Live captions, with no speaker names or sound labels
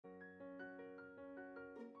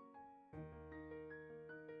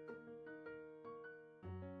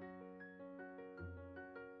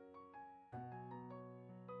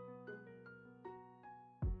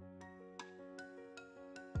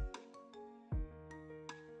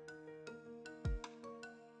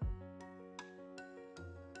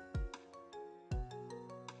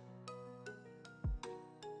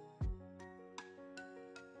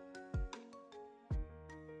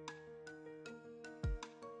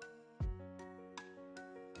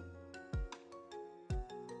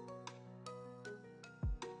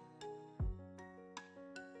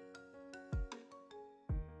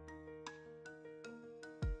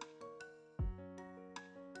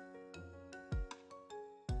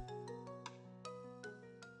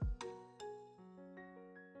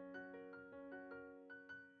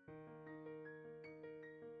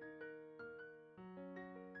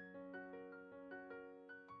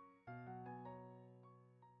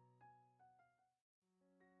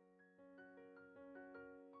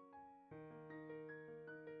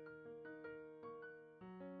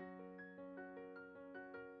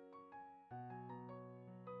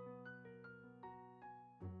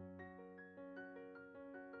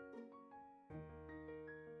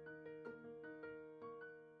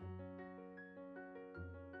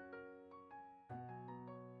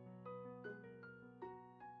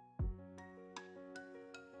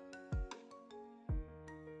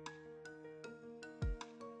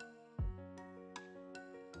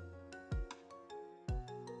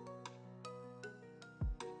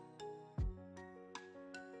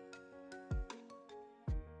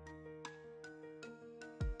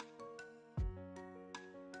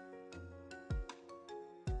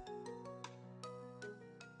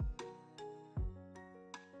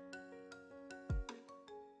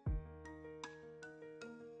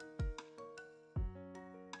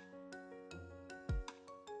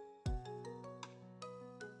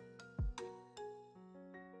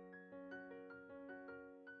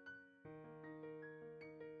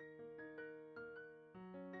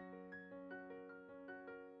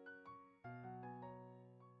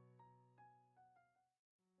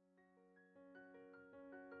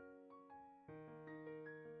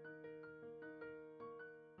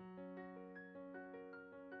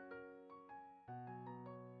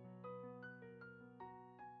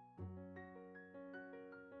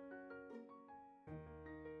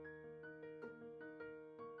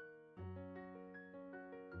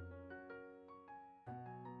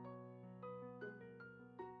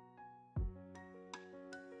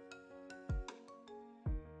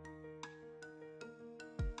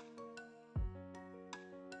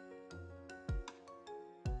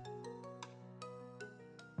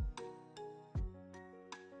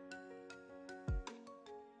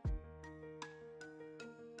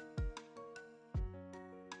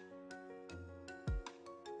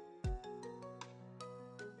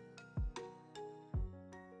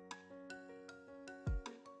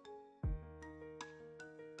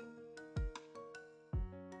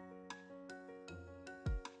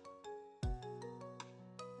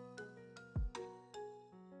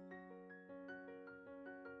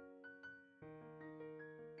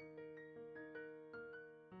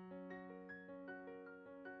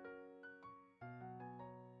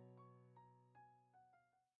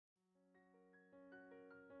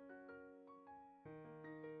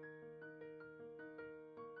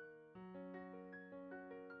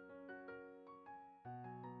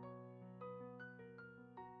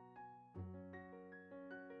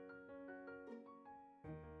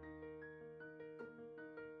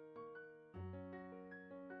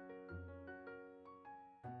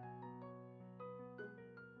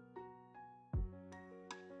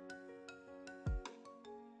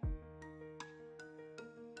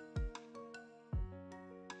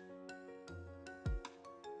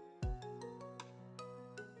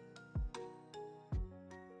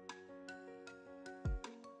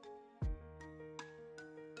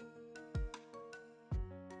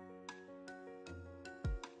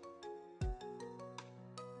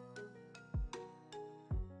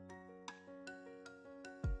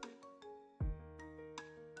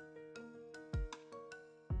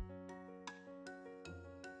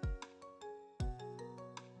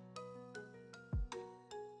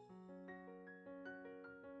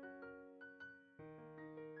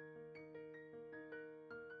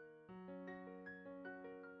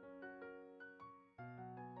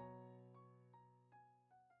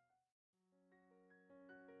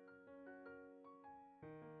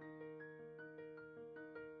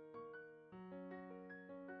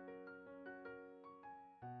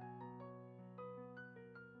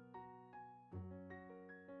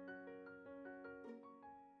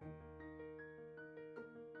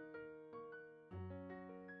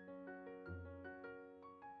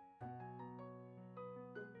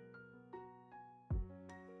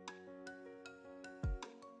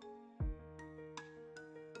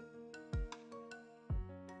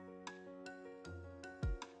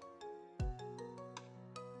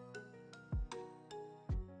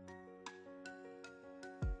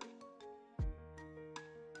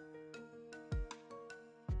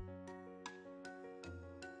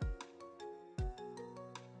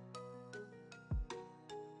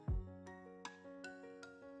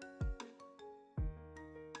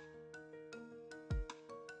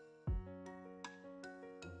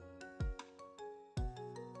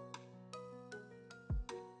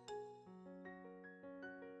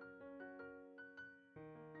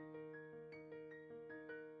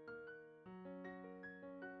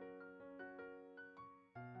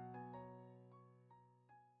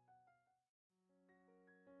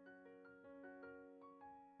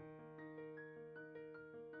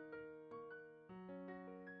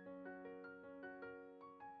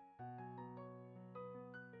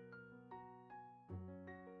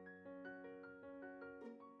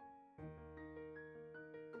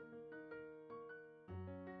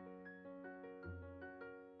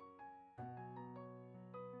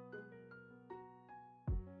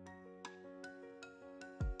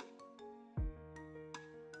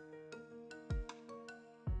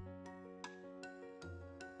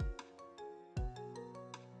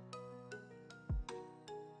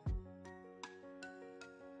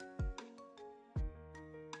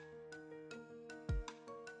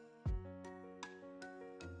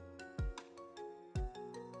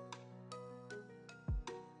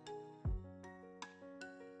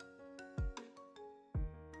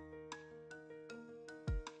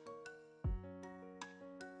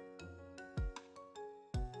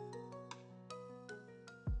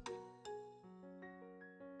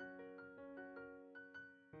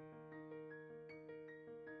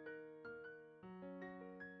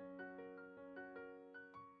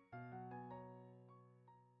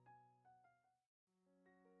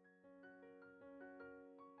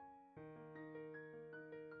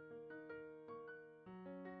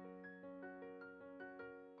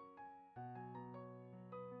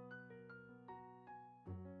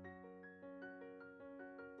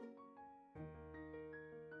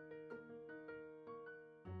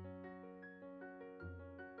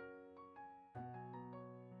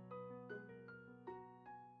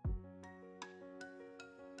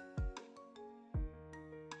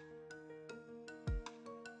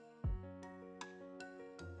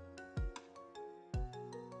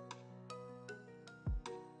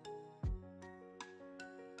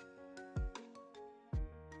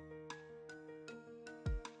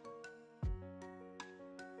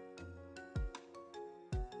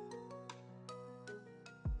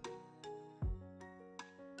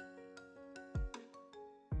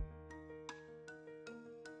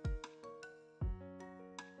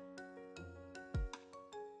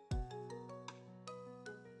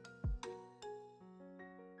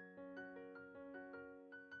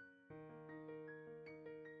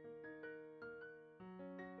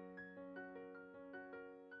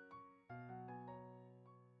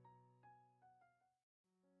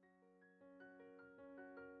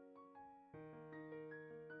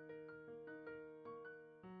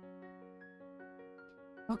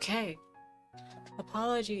Okay.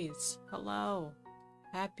 Apologies. Hello.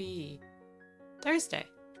 Happy Thursday.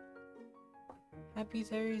 Happy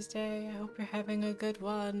Thursday. I hope you're having a good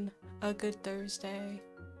one. A good Thursday.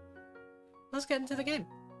 Let's get into the game.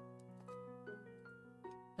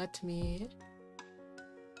 Let me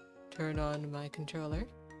turn on my controller.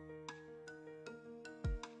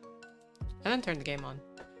 And then turn the game on.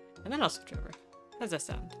 And then I'll switch over. How does that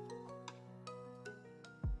sound?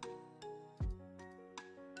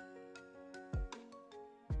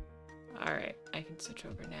 Alright, I can switch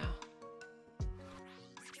over now.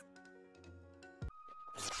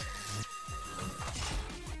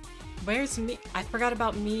 Where's me? I forgot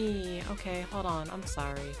about me. Okay, hold on. I'm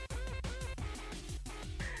sorry.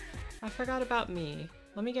 I forgot about me.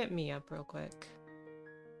 Let me get me up real quick.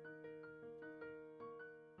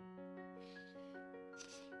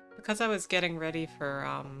 Because I was getting ready for,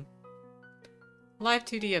 Live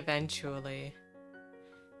 2D eventually.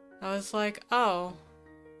 I was like, oh,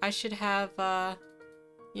 I should have,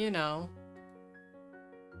 you know,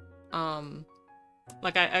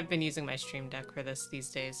 like I've been using my Stream Deck for this these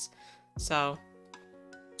days. So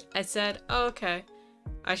I said, oh, okay,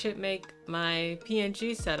 I should make my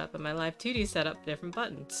PNG setup and my Live 2D setup different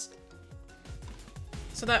buttons.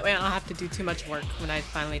 So that way I don't have to do too much work when I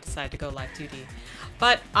finally decide to go Live 2D.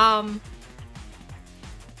 But,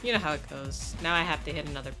 you know how it goes. Now I have to hit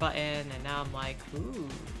another button, and now I'm like, ooh,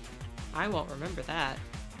 I won't remember that.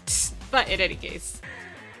 But in any case,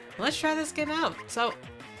 let's try this game out. So,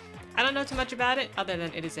 I don't know too much about it, other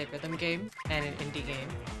than it is a rhythm game and an indie game.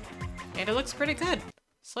 And it looks pretty good.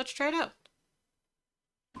 So let's try it out.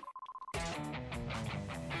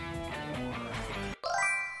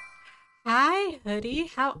 Hi, Hoodie.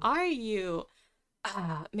 How are you?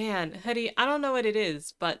 Ah, man, Hoodie, I don't know what it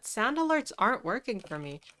is, but sound alerts aren't working for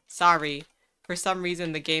me. Sorry. For some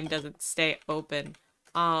reason, the game doesn't stay open.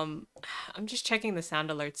 I'm just checking the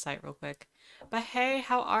sound alert site real quick. But hey,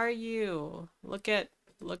 how are you? Look at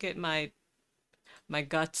my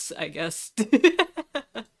guts, I guess.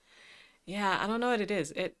 Yeah, I don't know what it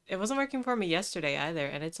is. It wasn't working for me yesterday either,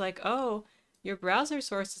 and it's like, "Oh, your browser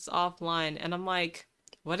source is offline." And I'm like,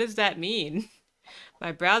 "What does that mean?"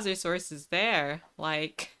 My browser source is there.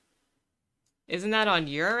 Like, isn't that on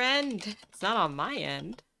your end? It's not on my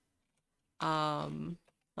end.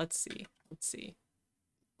 Let's see. Let's see.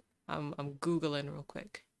 I'm Googling real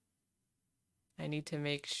quick. I need to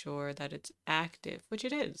make sure that it's active, which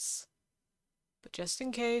it is. But just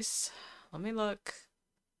in case, let me look.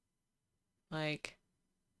 Like,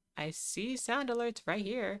 I see sound alerts right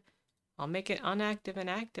here. I'll make it unactive and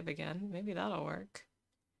active again. Maybe that'll work.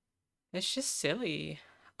 It's just silly.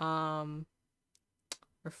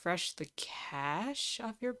 Refresh the cache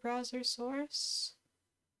of your browser source.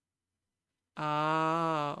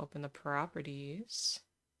 Open the properties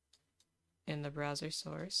in the browser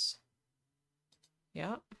source.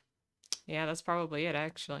 Yep. Yeah, that's probably it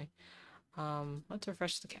actually. Let's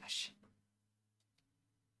refresh the cache.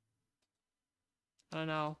 I don't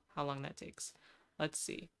know how long that takes. Let's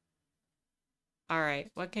see. Alright,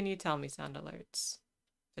 what can you tell me, sound alerts?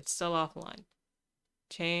 It's still offline.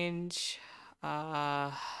 Change.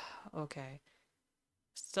 Okay.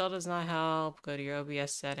 Still does not help. Go to your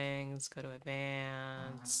OBS settings. Go to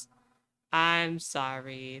advanced. I'm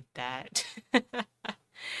sorry that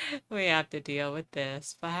we have to deal with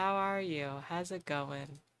this. But how are you? How's it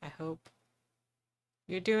going? I hope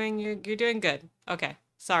you're doing good. Okay.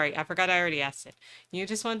 Sorry, I forgot I already asked it. You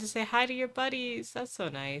just wanted to say hi to your buddies. That's so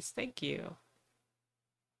nice. Thank you.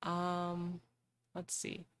 Let's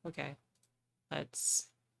see. Okay. Let's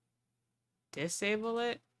disable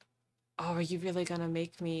it. Oh, are you really gonna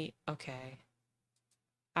make me? Okay.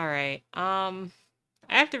 Alright. I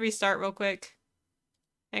have to restart real quick.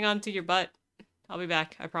 Hang on to your butt. I'll be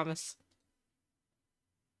back, I promise.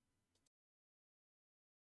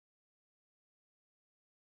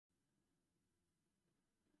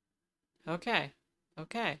 Okay.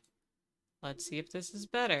 Okay. Let's see if this is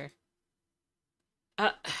better.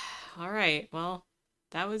 Alright, well,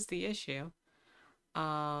 that was the issue.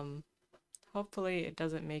 Hopefully it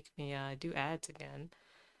doesn't make me, do ads again.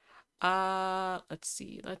 Let's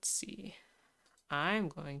see, let's see. I'm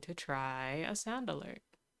going to try a sound alert.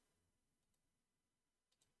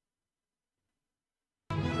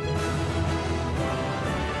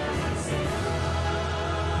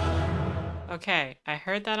 Okay, I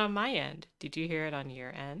heard that on my end. Did you hear it on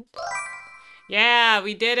your end? Yeah,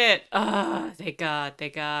 we did it! Oh, thank God,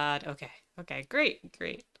 thank God. Okay, okay, great,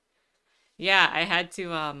 great. Yeah, I had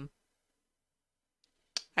to,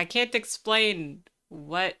 I can't explain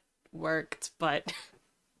what worked, but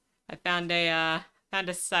I found a Found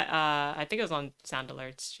a I think it was on sound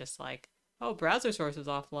alerts, just like, oh, browser source is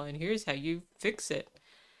offline. Here's how you fix it.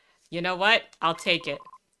 You know what? I'll take it.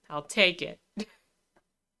 I'll take it.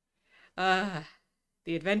 Uh,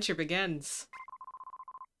 the adventure begins.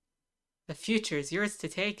 The future is yours to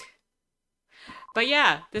take. But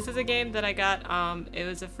yeah, this is a game that I got. It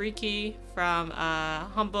was a free key from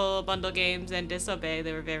Humble Bundle Games and Disobey.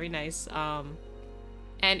 They were very nice. And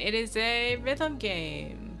it is a rhythm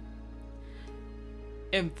game.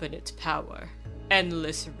 Infinite power,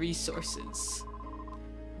 endless resources.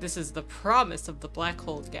 This is the promise of the Black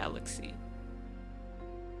Hole Galaxy.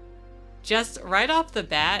 Just right off the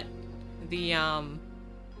bat, the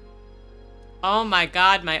oh my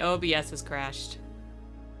god, my OBS has crashed.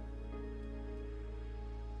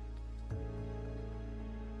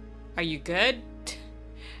 Are you good?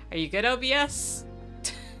 Are you good, OBS?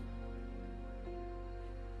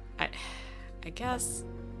 I guess.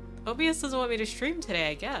 OBS doesn't want me to stream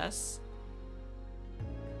today, I guess.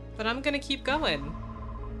 But I'm gonna keep going.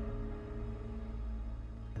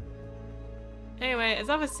 Anyway, as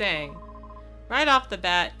I was saying, right off the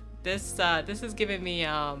bat, this is giving me,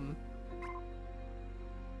 I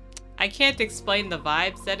can't explain the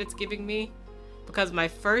vibes that it's giving me. Because my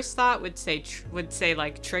first thought would say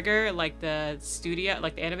like Trigger, like the studio,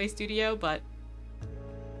 like the anime studio, but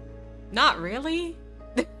not really.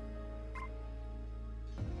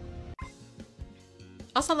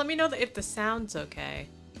 Also, let me know if the sound's okay,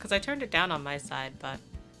 because I turned it down on my side, but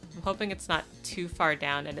I'm hoping it's not too far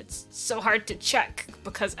down, and it's so hard to check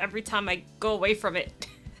because every time I go away from it,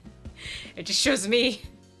 it just shows me.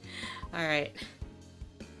 All right.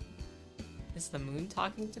 Is the moon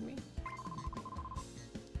talking to me?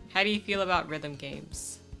 How do you feel about rhythm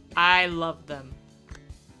games? I love them.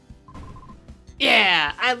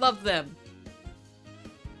 Yeah, I love them.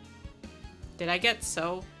 Did I get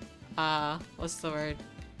so, what's the word?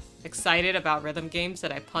 Excited about rhythm games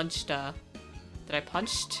that I punched, that I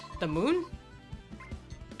punched the moon?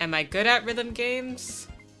 Am I good at rhythm games?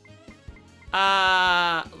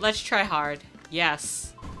 Let's try hard.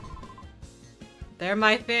 Yes. They're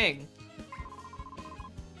my thing.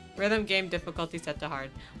 Rhythm game difficulty set to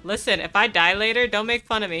hard. Listen, if I die later, don't make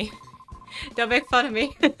fun of me. Don't make fun of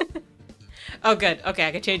me. Oh, good. Okay,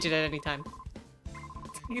 I can change it at any time.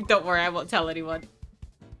 Don't worry, I won't tell anyone.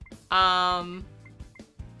 I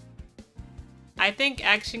think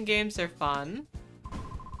action games are fun.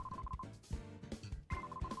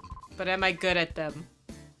 But am I good at them?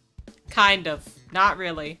 Kind of. Not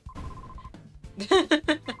really.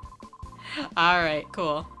 Alright,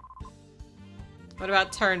 cool. What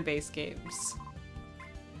about turn-based games?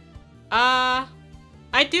 I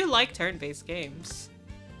do like turn-based games.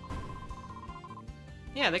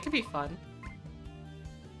 Yeah, they could be fun.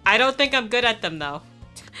 I don't think I'm good at them, though.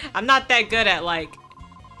 I'm not that good at, like...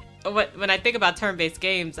 When I think about turn-based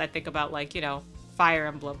games, I think about, like, you know, Fire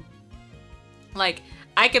Emblem. Like,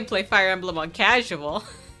 I can play Fire Emblem on casual.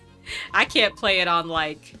 I can't play it on,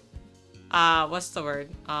 like... what's the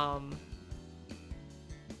word?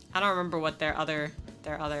 I don't remember what their other,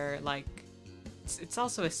 like... It's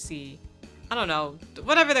also a C. I don't know.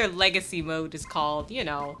 Whatever their legacy mode is called, you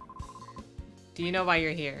know. Do you know why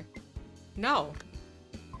you're here? No.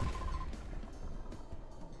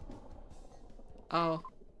 Oh.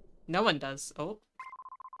 No one does. Oh.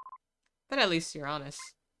 But at least you're honest.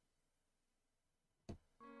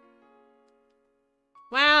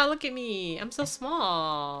 Wow, look at me. I'm so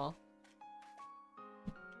small.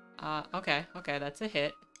 Okay. Okay, that's a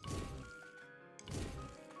hit.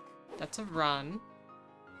 That's a run.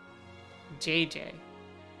 JJ.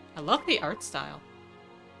 I love the art style.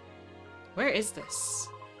 Where is this?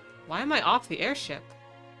 Why am I off the airship?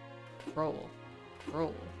 Roll.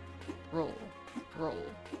 Roll. Roll. Roll.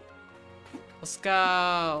 Let's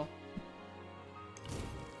go.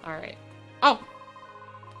 Alright. Oh!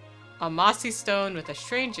 A mossy stone with a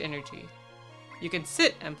strange energy. You can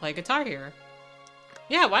sit and play guitar here.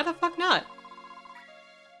 Yeah, why the fuck not?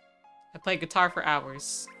 I played guitar for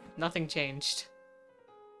hours. Nothing changed.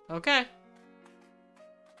 Okay.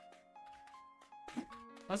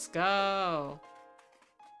 Let's go.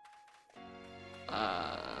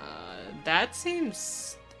 That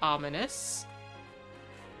seems ominous.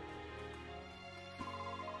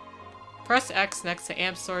 Press X next to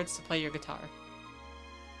amp swords to play your guitar.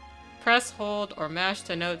 Press, hold, or mash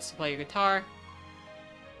the notes to play your guitar.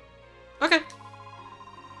 Okay.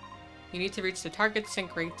 You need to reach the target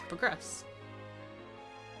sync rate to progress.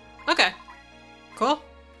 Okay. Cool.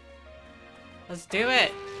 Let's do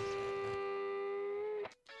it.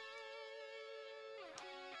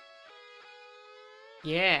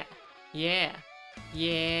 Yeah. Yeah.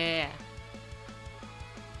 Yeah.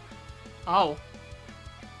 Oh.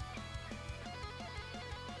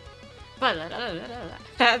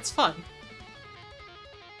 That's fun.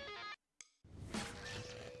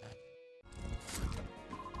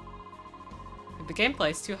 If the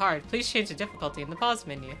gameplay is too hard, please change the difficulty in the pause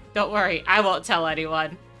menu. Don't worry, I won't tell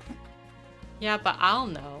anyone. Yeah, but I'll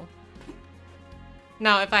know.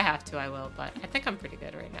 No, if I have to, I will, but I think I'm pretty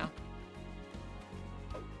good right now.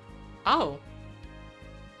 Oh.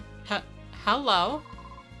 Hello?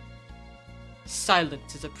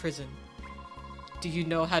 Silence is a prison. Do you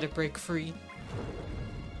know how to break free?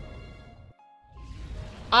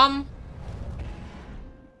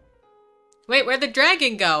 Wait, where'd the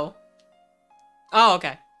dragon go? Oh,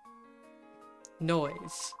 okay.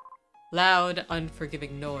 Noise. Loud,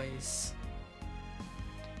 unforgiving noise.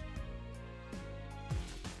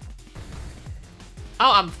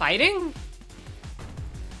 Oh, I'm fighting?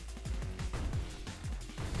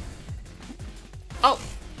 Oh.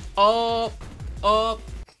 Oh. Oh.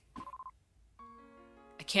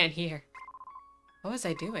 I can't hear. What was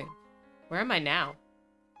I doing? Where am I now?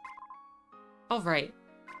 Oh, right.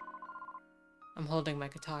 I'm holding my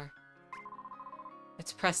guitar.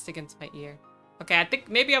 It's pressed against my ear. Okay, I think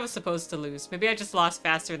maybe I was supposed to lose. Maybe I just lost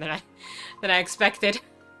faster than I expected.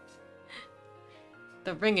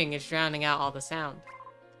 The ringing is drowning out all the sound.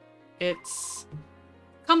 It's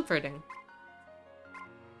comforting.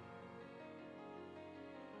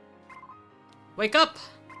 Wake up!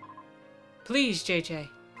 Please, JJ.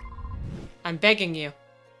 I'm begging you.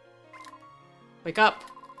 Wake up.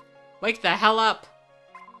 Wake the hell up.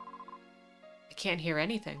 I can't hear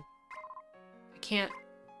anything. I can't...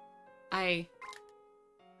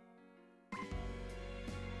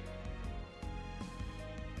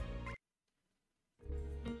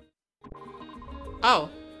 Oh.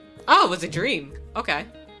 Oh, it was a dream. Okay.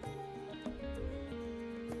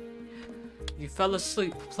 You fell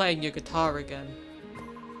asleep playing your guitar again.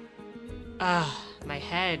 Ah, my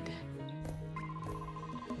head.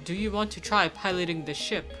 Do you want to try piloting the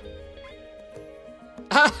ship?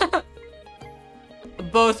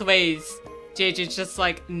 Both ways. JJ's just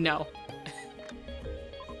like, no.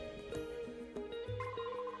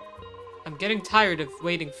 I'm getting tired of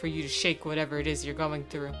waiting for you to shake whatever it is you're going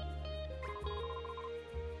through.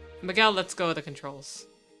 Miguel, let's go with the controls.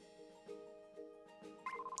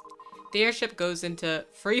 The airship goes into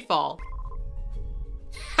free fall.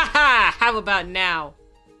 Haha! How about now?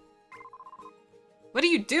 What are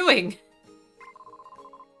you doing?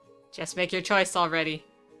 Just make your choice already.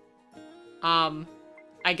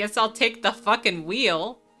 I guess I'll take the fucking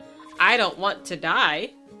wheel. I don't want to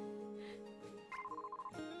die.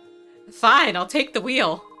 Fine, I'll take the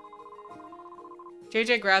wheel.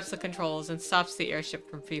 JJ grabs the controls and stops the airship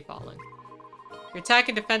from free falling. Your attack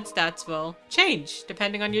and defense stats will change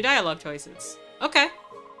depending on your dialogue choices. Okay.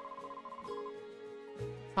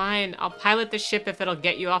 Fine, I'll pilot the ship if it'll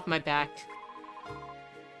get you off my back.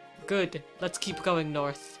 Good, let's keep going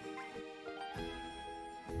north.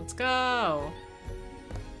 Let's go.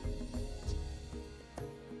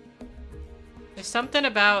 There's something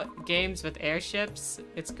about games with airships.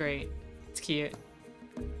 It's great. It's cute.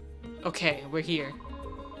 Okay, we're here.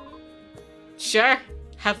 Sure.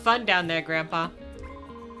 Have fun down there, Grandpa.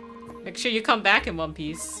 Make sure you come back in one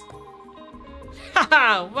piece.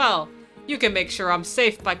 Haha, well, you can make sure I'm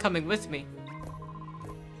safe by coming with me.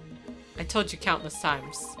 I told you countless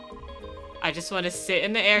times. I just want to sit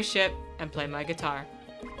in the airship and play my guitar.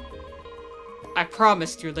 I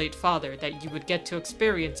promised your late father that you would get to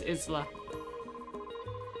experience Isla.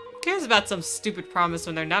 Who cares about some stupid promise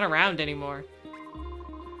when they're not around anymore?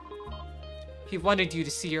 He wanted you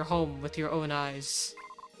to see your home with your own eyes.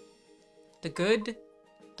 The good,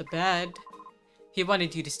 the bad. He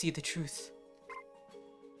wanted you to see the truth.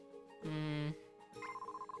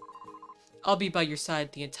 I'll be by your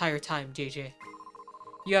side the entire time, JJ.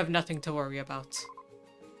 You have nothing to worry about.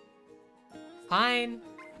 Fine.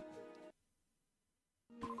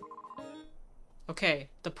 Okay,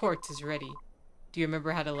 the port is ready. Do you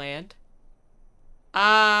remember how to land?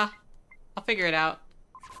 I'll figure it out.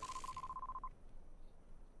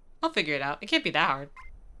 I'll figure it out. It can't be that hard.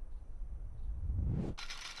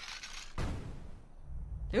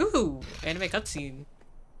 Ooh, anime cutscene.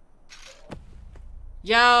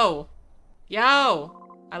 Yo!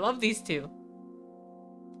 Yo! I love these two.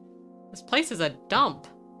 This place is a dump.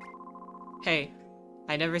 Hey,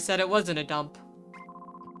 I never said it wasn't a dump.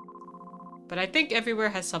 But I think everywhere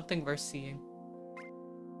has something worth seeing.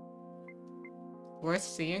 Worth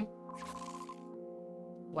seeing?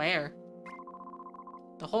 Where?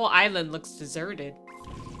 The whole island looks deserted.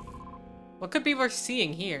 What could be worth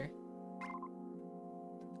seeing here?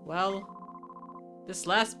 Well, This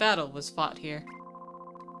last battle was fought here.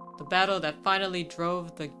 The battle that finally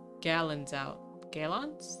drove the Gallons out.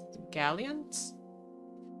 Galons? Galleons?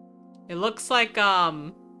 It looks like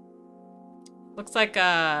a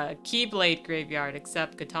Keyblade graveyard,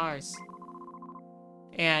 except guitars.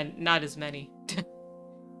 And not as many.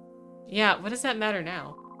 Yeah, what does that matter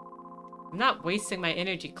now? I'm not wasting my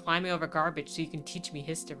energy climbing over garbage so you can teach me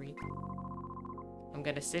history. I'm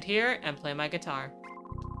gonna sit here and play my guitar.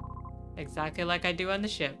 Exactly like I do on the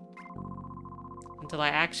ship. Until I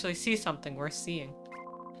actually see something worth seeing.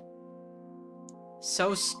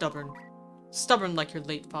 So stubborn. Stubborn like your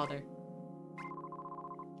late father.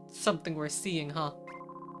 Something worth seeing, huh?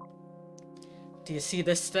 Do you see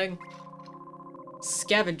this thing?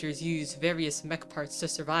 Scavengers use various mech parts to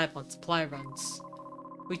survive on supply runs.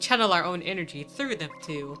 We channel our own energy through them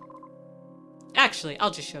too. Actually,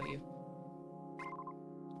 I'll just show you.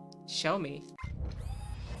 Show me.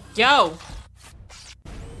 Yo!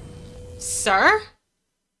 Sir?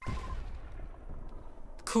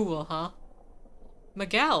 Cool, huh?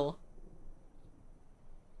 Miguel!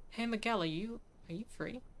 Hey Miguel, are you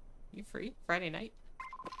free? You free? Friday night?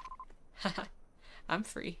 Haha, I'm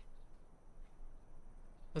free.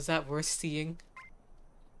 Was that worth seeing?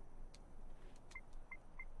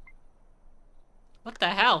 What the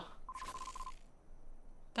hell?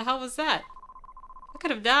 The hell was that? I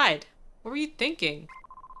could have died. What were you thinking?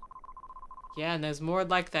 Yeah, and there's more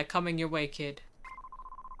like that coming your way, kid.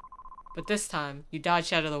 But this time, you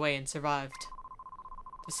dodged out of the way and survived.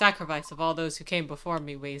 The sacrifice of all those who came before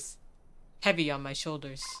me weighs heavy on my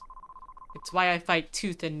shoulders. It's why I fight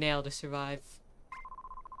tooth and nail to survive.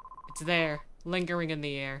 It's there, lingering in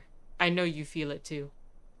the air. I know you feel it too.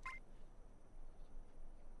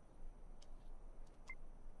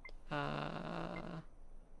 I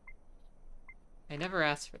never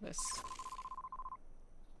asked for this.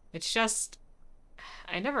 It's just...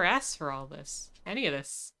 I never asked for all this. Any of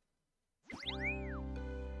this.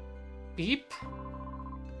 Beep?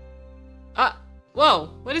 Whoa!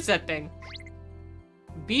 What is that thing?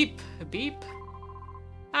 Beep. Beep.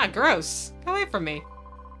 Ah, gross. Get away from me.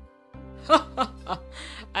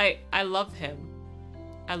 I love him.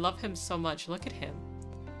 I love him so much. Look at him.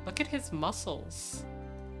 Look at his muscles.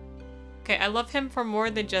 Okay, I love him for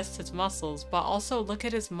more than just his muscles, but also look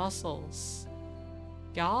at his muscles.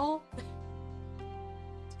 Y'all?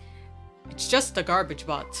 It's just a garbage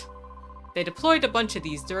bot. They deployed a bunch of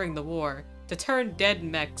these during the war to turn dead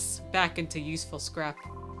mechs back into useful scrap.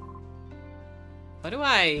 What do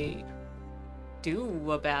I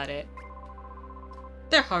do about it?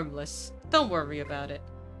 They're harmless. Don't worry about it.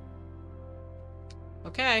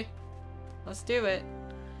 Okay. Let's do it.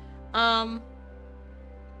 I'm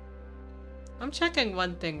checking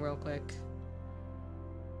one thing real quick.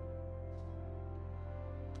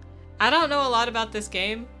 I don't know a lot about this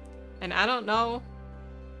game, and I don't know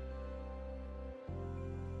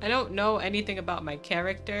anything about my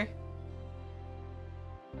character.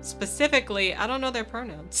 Specifically, I don't know their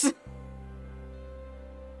pronouns.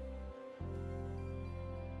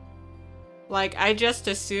 Like, I just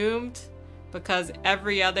assumed because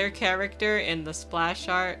every other character in the splash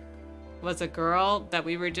art was a girl that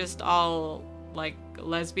we were just all like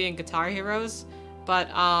lesbian guitar heroes, but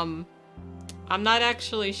I'm not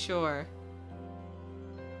actually sure.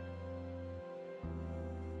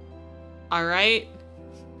 Alright.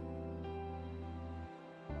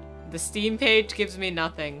 The Steam page gives me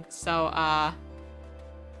nothing, so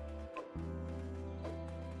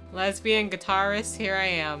lesbian guitarist, here I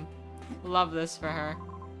am. Love this for her.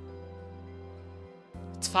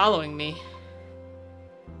 It's following me.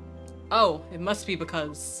 Oh, it must be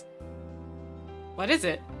because... What is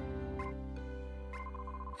it?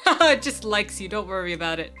 It just likes you, don't worry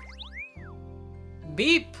about it.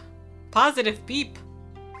 Beep! Positive beep.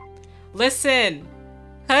 Listen!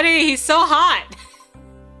 Honey, he's so hot!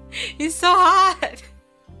 He's so hot!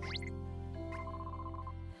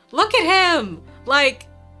 Look at him! Like,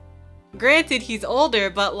 granted he's older,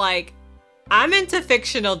 but like, I'm into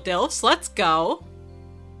fictional DILFs, let's go.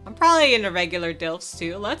 I'm probably into regular DILFs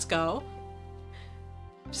too, let's go.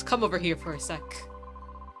 Just come over here for a sec.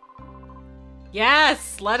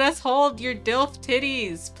 Yes! Let us hold your DILF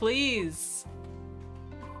titties, please.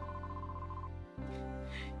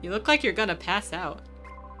 You look like you're gonna pass out.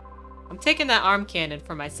 I'm taking that arm cannon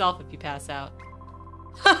for myself if you pass out.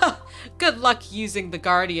 Good luck using the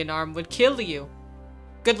guardian arm would kill you.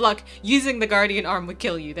 Good luck using the guardian arm would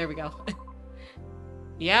kill you. There we go.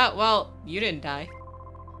 Yeah, well, you didn't die.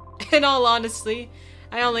 In all honesty,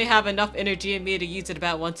 I only have enough energy in me to use it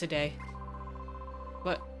about once a day.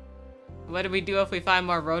 What do we do if we find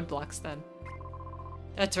more roadblocks then?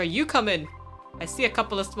 That's where you come in. I see a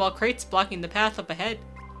couple of small crates blocking the path up ahead.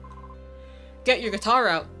 Get your guitar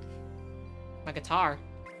out. My guitar.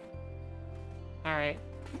 Alright.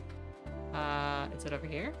 Is it over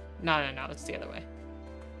here? No, it's the other way.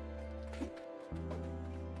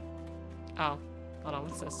 Oh, hold on,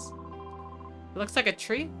 what's this? It looks like a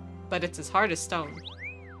tree, but it's as hard as stone.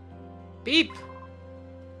 Beep!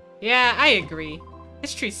 Yeah, I agree.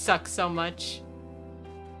 This tree sucks so much.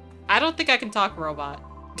 I don't think I can talk robot.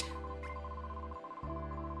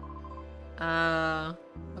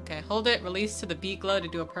 Okay, hold it, release to the beat glow to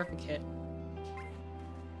do a perfect hit.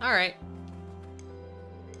 Alright.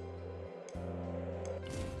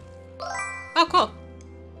 Oh, cool.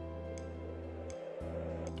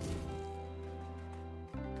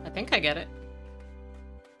 I think I get it.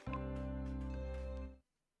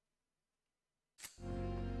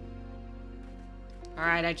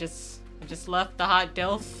 Alright, I just left the hot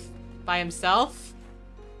dilf by himself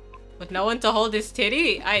with no one to hold his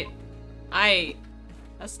titty.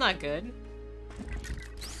 That's not good.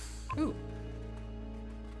 Ooh.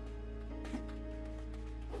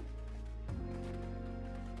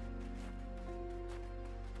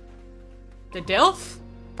 The dilf?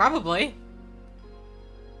 Probably.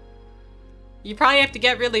 You probably have to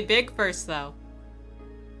get really big first, though.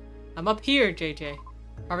 I'm up here, JJ.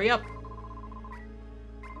 Hurry up.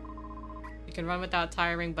 You can run without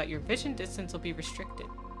tiring, but your vision distance will be restricted.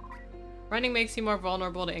 Running makes you more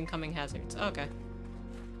vulnerable to incoming hazards. Okay.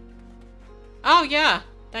 Oh, yeah.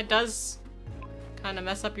 That does kind of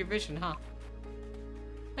mess up your vision, huh?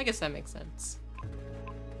 I guess that makes sense.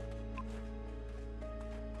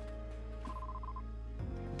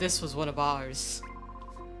 This was one of ours.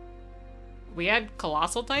 We had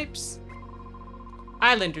colossal types?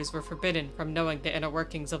 Islanders were forbidden from knowing the inner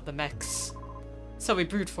workings of the mechs. So we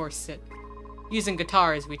brute forced it. Using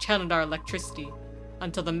guitars, we channeled our electricity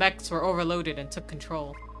until the mechs were overloaded and took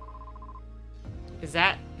control. Is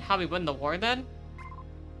that how we won the war then?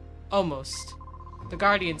 Almost. The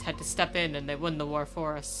Guardians had to step in and they won the war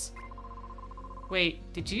for us. Wait,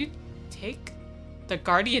 did you take the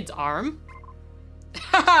Guardian's arm?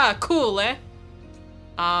 Haha, cool, eh?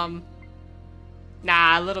 Nah,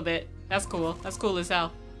 a little bit. That's cool. That's cool as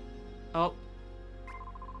hell. Oh.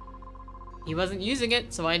 He wasn't using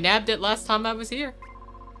it, so I nabbed it last time I was here.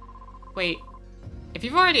 Wait, if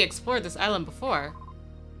you've already explored this island before,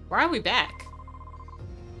 why are we back?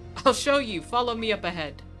 I'll show you. Follow me up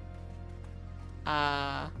ahead.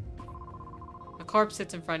 A corpse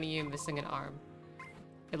sits in front of you, missing an arm.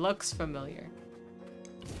 It looks familiar.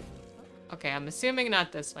 Okay, I'm assuming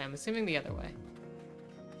not this way. I'm assuming the other way.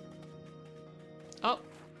 Oh.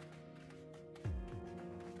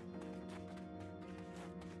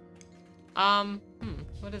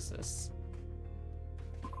 What is this?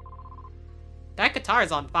 That guitar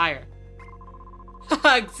is on fire.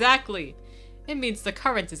 Exactly. It means the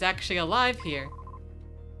current is actually alive here.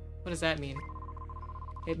 What does that mean?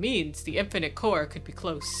 It means the infinite core could be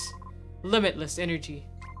close. Limitless energy.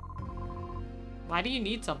 Why do you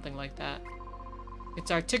need something like that?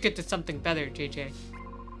 It's our ticket to something better, JJ.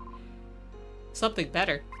 Something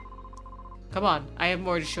better? Come on, I have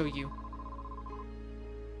more to show you.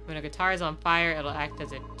 When a guitar is on fire, it'll act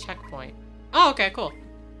as a checkpoint. Oh, okay, cool.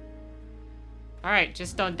 Alright,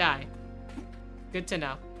 just don't die. Good to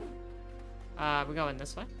know. We're going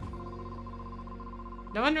this way.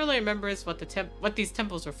 No one really remembers what these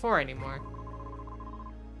temples were for anymore.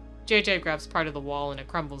 JJ grabs part of the wall and it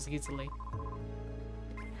crumbles easily.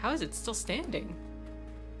 How is it still standing?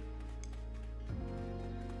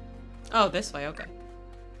 Oh, this way, okay.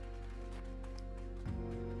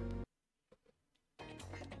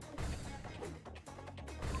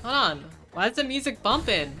 Hold on. Why is the music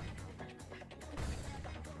bumping?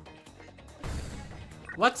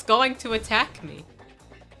 What's going to attack me?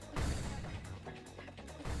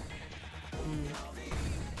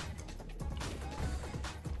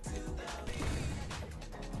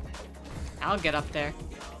 I'll get up there.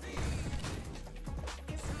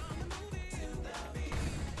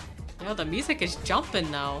 Yo, the music is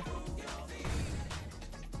jumping though.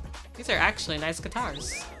 These are actually nice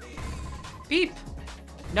guitars. Beep!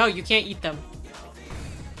 No, you can't eat them.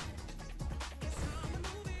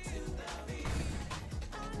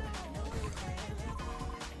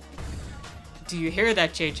 Do you hear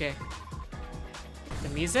that, JJ? The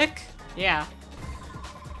music? Yeah.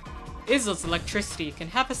 Izzle's electricity can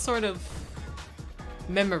have a sort of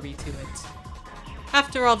memory to it.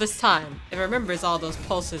 After all this time, it remembers all those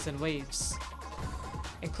pulses and waves,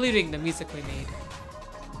 including the music we made.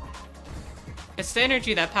 It's the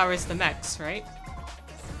energy that powers the mechs, right?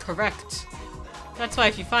 Correct. That's why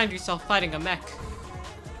if you find yourself fighting a mech,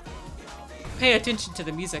 pay attention to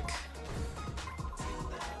the music.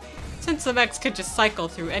 Tensum X could just cycle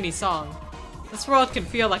through any song. This world can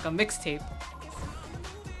feel like a mixtape.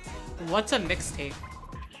 What's a mixtape?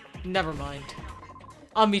 Never mind.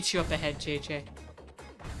 I'll meet you up ahead, JJ.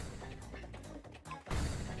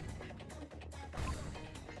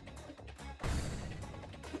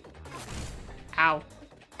 Ow.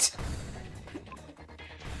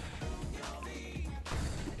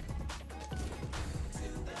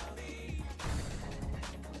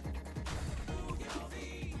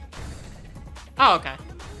 Oh, okay.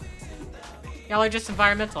 Y'all are just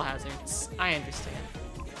environmental hazards. I understand.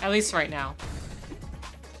 At least right now.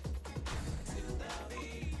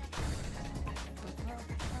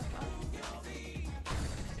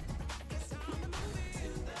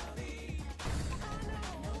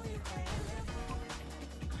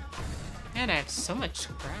 Man, I have so much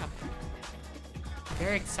crap.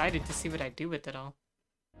 Very excited to see what I do with it all.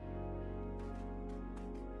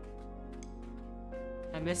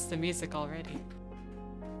 I missed the music already.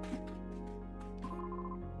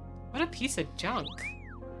 What a piece of junk.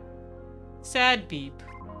 Sad beep.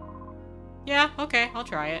 Yeah, okay, I'll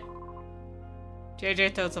try it.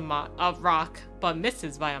 JJ throws a rock, but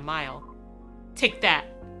misses by a mile. Take that.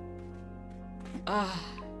 Ugh.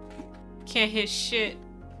 Can't hit shit.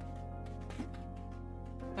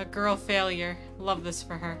 A girl failure. Love this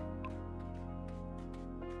for her.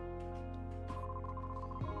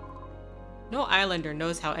 No islander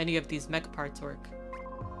knows how any of these mech parts work.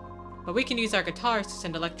 But we can use our guitars to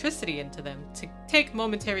send electricity into them to take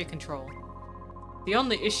momentary control. The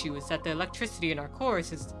only issue is that the electricity in our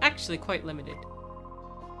cores is actually quite limited.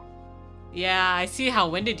 Yeah, I see how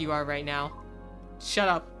winded you are right now. Shut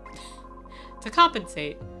up. To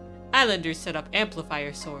compensate, islanders set up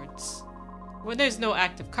amplifier swords. When there's no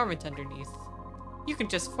active current underneath, you can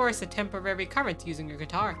just force a temporary current using your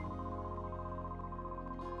guitar.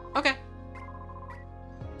 Okay.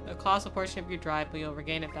 A colossal portion of your drive, but you'll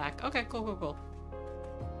regain it back. Okay, cool, cool, cool.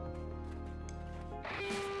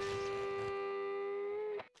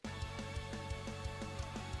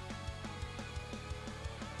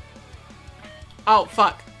 Oh,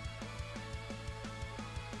 fuck.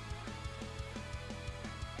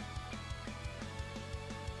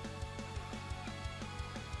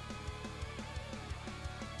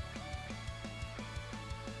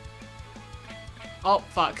 Oh,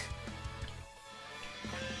 fuck.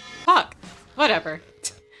 Fuck. Whatever.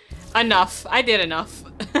 Enough. I did enough.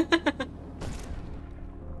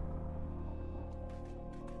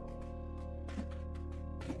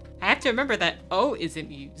 I have to remember that O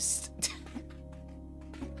isn't used.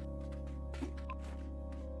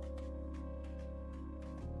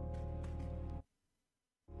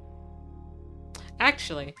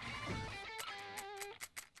 Actually.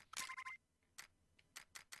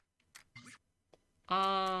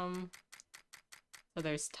 So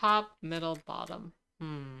there's top, middle, bottom.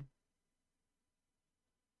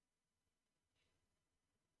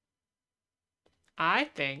 I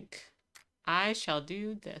think I shall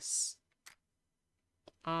do this.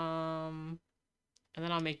 And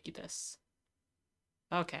then I'll make you this.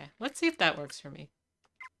 Okay, let's see if that works for me.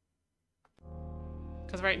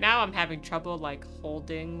 Because right now I'm having trouble like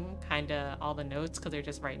holding kind of all the notes because they're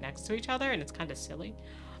just right next to each other and it's kind of silly.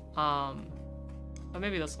 But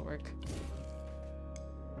maybe this will work.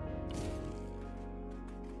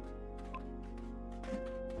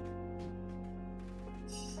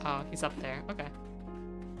 Oh, he's up there. Okay.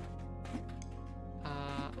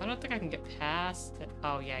 I don't think I can get past it.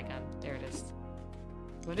 Oh, yeah, I can. There it is.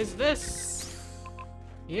 What is this?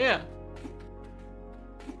 Yeah.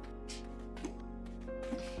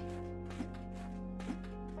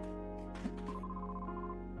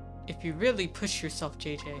 If you really push yourself,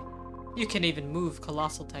 JJ, you can even move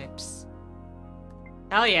colossal types.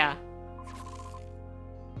 Hell yeah.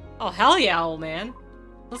 Oh, hell yeah, old man.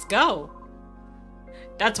 Let's go.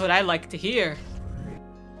 That's what I like to hear.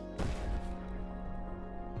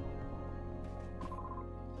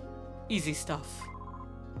 Easy stuff.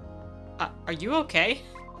 Are you okay?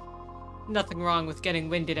 Nothing wrong with getting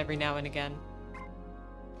winded every now and again.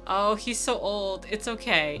 Oh, he's so old. It's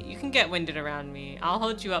okay. You can get winded around me. I'll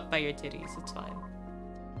hold you up by your titties. It's fine.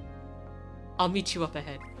 I'll meet you up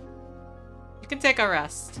ahead. You can take a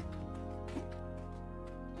rest.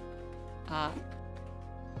 I'll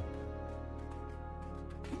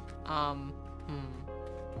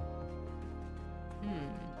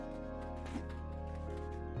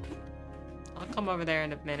come over there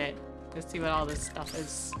in a minute to see what all this stuff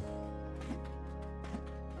is.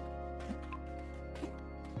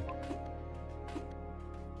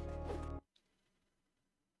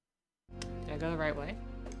 Did I go the right way?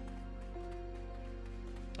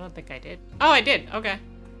 I don't think I did. Oh, I did. Okay.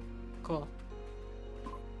 Cool.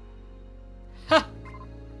 Ha!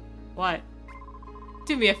 What?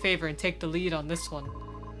 Do me a favor and take the lead on this one.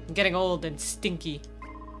 I'm getting old and stinky.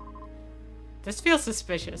 This feels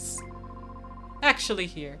suspicious. Actually,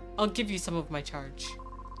 here, I'll give you some of my charge.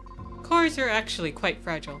 Cores are actually quite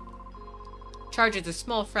fragile. Charges are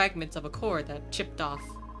small fragments of a core that chipped off.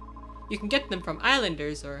 You can get them from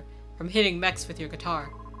islanders or from hitting mechs with your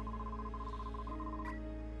guitar.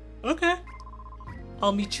 Okay.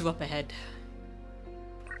 I'll meet you up ahead.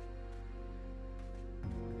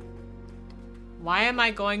 Why am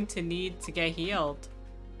I going to need to get healed?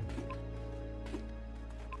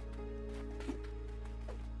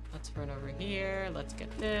 Let's run over here. Let's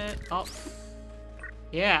get this. Oh.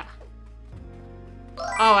 Yeah.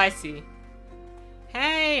 Oh, I see.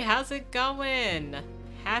 Hey, how's it going?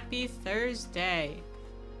 Happy Thursday.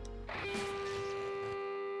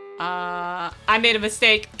 I made a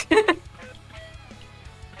mistake.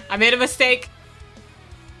 I made a mistake.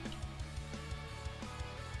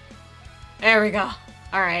 There we go.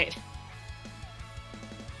 All right.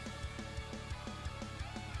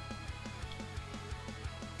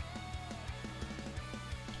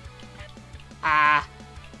 Ah.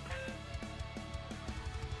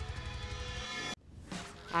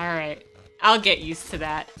 All right. I'll get used to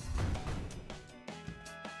that.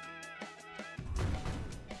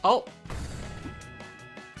 Oh.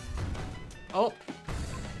 Oh.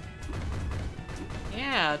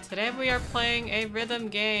 Yeah, today we are playing a rhythm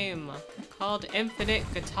game called Infinite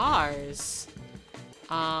Guitars.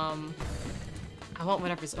 I want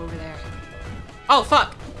whatever's over there. Oh,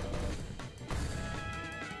 fuck!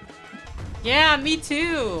 Yeah, me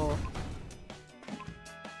too!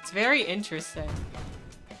 It's very interesting.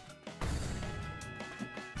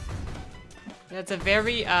 It's a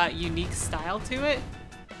very, unique style to it.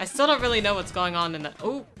 I still don't really know what's going on in the-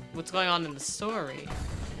 oh! What's going on in the story.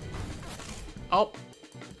 Oh.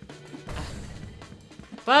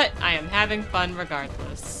 But I am having fun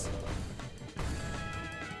regardless.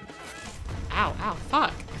 Ow, ow,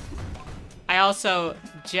 fuck. I also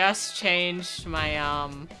just changed my,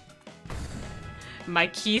 my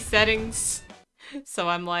key settings. So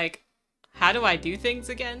I'm like, how do I do things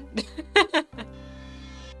again?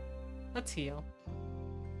 Let's heal.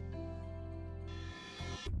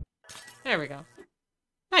 There we go.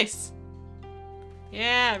 Nice.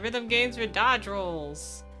 Yeah, rhythm games with dodge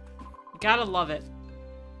rolls. You gotta love it.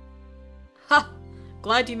 Ha!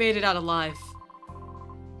 Glad you made it out alive.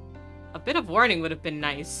 A bit of warning would have been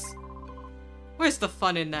nice. Where's the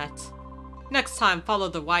fun in that? Next time, follow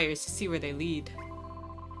the wires to see where they lead.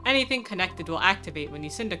 Anything connected will activate when you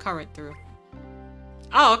send a current through.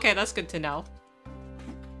 Oh, okay, that's good to know.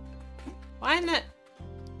 Why not?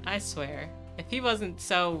 I swear, if he wasn't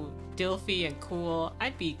so Dilfy and cool,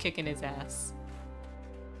 I'd be kicking his ass.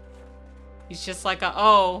 He's just like a,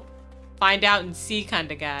 oh, find out and see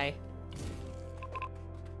kind of guy.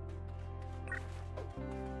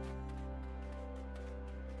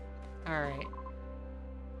 Alright.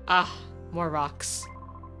 Ah, more rocks.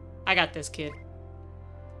 I got this, kid.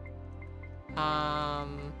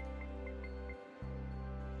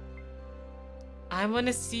 I want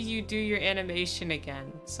to see you do your animation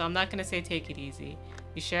again, so I'm not gonna say take it easy.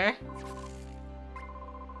 You sure?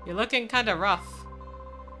 You're looking kinda rough.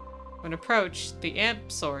 When approached, the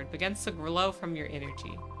amp sword begins to glow from your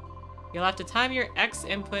energy. You'll have to time your X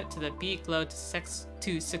input to the beat glow to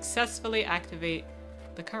successfully activate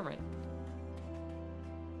the current.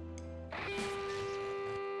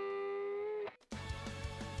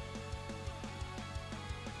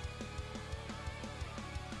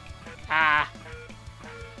 Ah!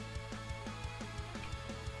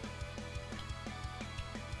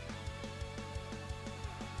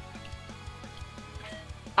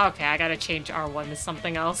 Okay, I gotta change R1 to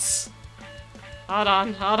something else. Hold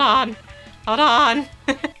on, hold on, hold on!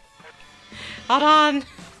 Hold on!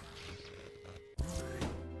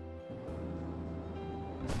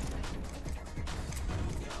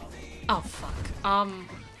 Oh, fuck.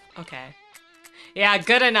 Okay. Yeah,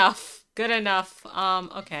 good enough. Good enough.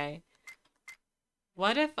 Okay.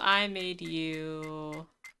 What if I made you...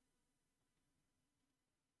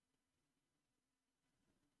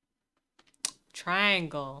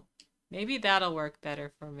 triangle? Maybe that'll work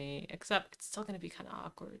better for me. Except it's still gonna be kind of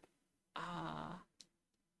awkward.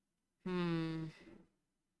 Hmm.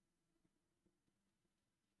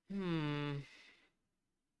 Hmm.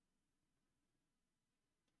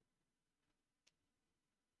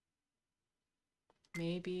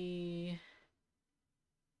 Maybe...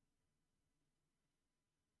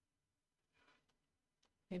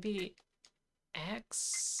 maybe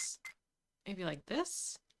X? Maybe like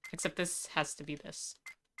this? Except this has to be this.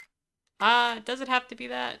 Does it have to be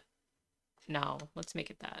that? No, let's make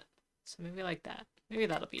it that. So maybe like that. Maybe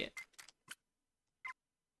that'll be it.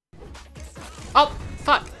 Oh,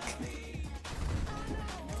 fuck!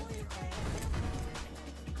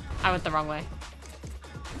 I went the wrong way.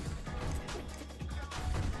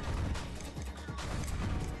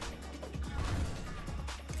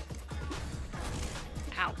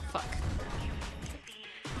 Ow, fuck.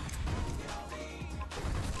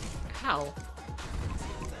 Ow.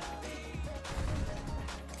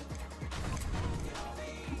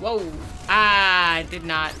 Whoa! Ah, I did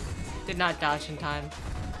not dodge in time.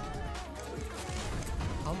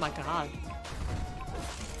 Oh my god.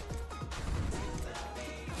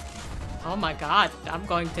 Oh my god, I'm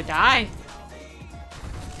going to die.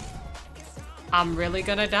 I'm really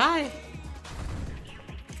gonna die.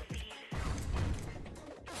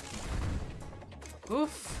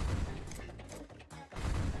 Oof.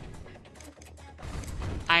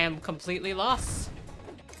 I am completely lost.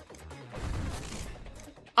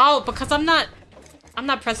 Oh, because I'm not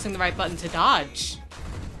pressing the right button to dodge.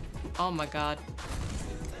 Oh my god.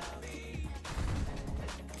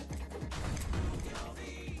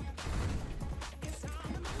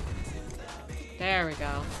 There we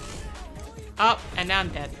go. Oh, and now I'm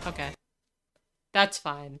dead. Okay. That's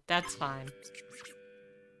fine. That's fine.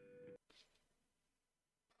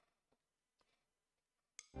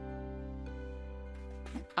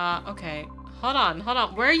 Okay. Hold on, hold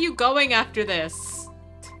on. Where are you going after this?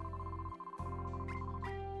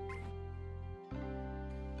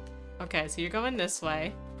 Okay, so you're going this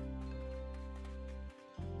way.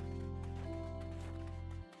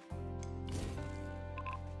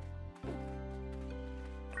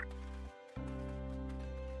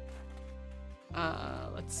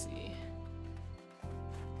 Let's see.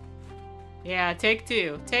 Yeah, take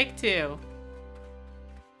two. Take two.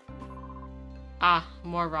 Ah,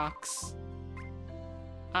 more rocks.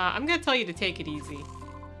 I'm gonna tell you to take it easy.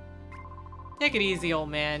 Take it easy, old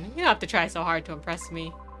man. You don't have to try so hard to impress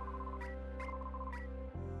me.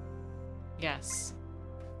 Yes.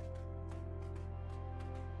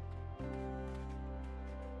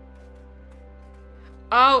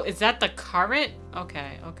 Oh, is that the current?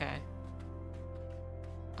 Okay, okay.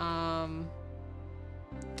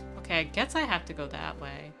 Okay, I guess I have to go that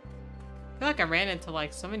way. I feel like I ran into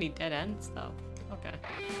like so many dead ends though. Okay.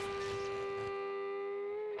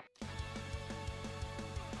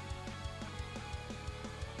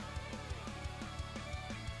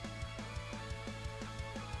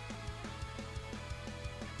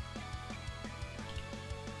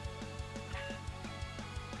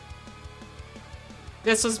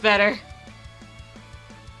 This was better.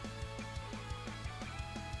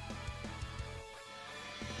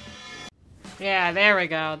 Yeah, there we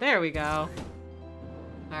go. There we go.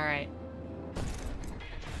 Alright.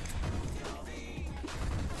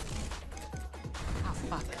 Oh,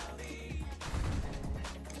 fuck.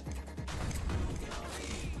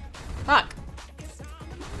 Fuck!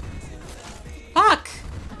 Fuck!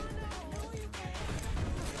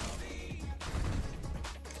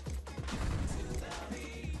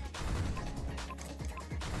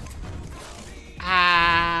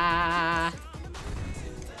 Ah.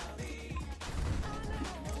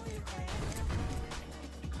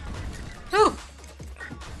 Whew.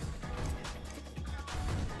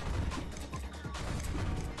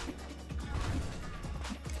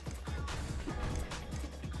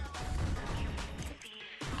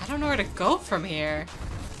 I don't know where to go from here.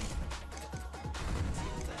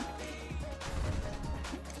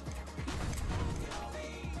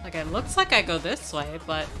 Like, it looks like I go this way,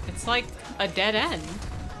 but it's like a dead end.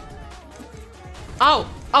 Oh!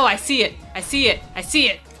 Oh, I see it! I see it! I see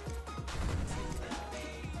it!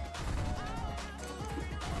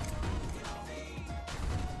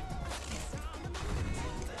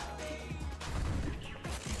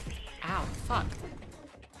 Ow, fuck.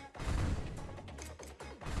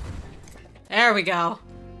 There we go.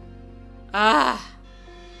 Ah!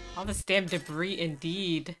 All this damn debris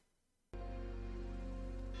indeed.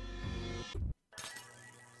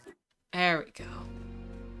 There we go.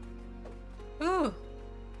 Ooh.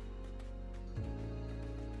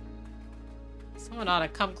 Someone ought to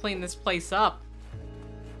come clean this place up.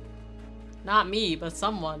 Not me, but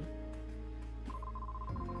someone.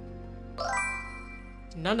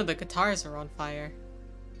 None of the guitars are on fire.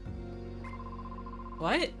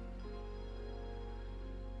 What?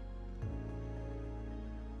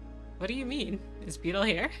 What do you mean? Is Beetle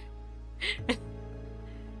here?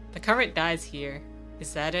 The current dies here.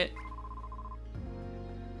 Is that it?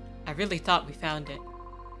 I really thought we found it.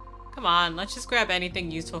 Come on, let's just grab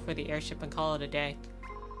anything useful for the airship and call it a day.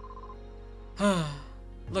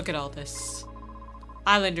 Look at all this.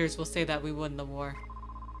 Islanders will say that we won the war.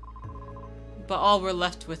 But all we're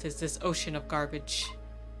left with is this ocean of garbage.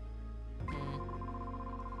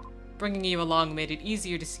 Bringing you along made it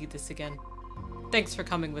easier to see this again. Thanks for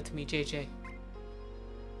coming with me, JJ.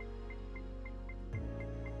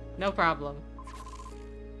 No problem.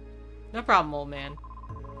 No problem, old man.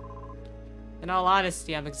 In all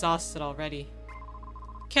honesty, I'm exhausted already.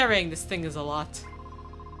 Carrying this thing is a lot.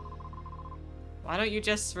 Why don't you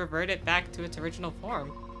just revert it back to its original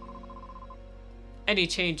form? Any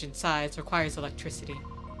change in size requires electricity.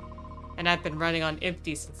 And I've been running on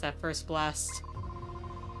empty since that first blast.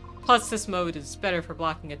 Plus, this mode is better for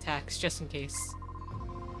blocking attacks, just in case.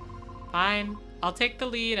 Fine. I'll take the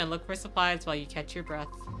lead and look for supplies while you catch your breath.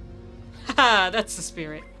 Haha, that's the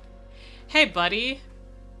spirit. Hey, buddy.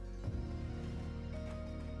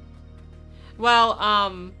 Well,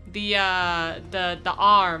 the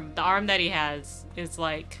arm that he has is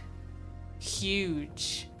like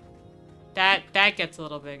huge. That gets a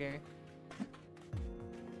little bigger.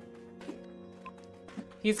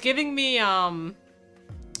 He's giving me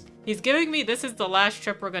this is the last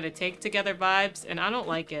trip we're gonna take together vibes, and I don't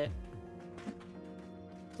like it.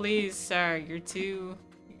 Please, sir, you're too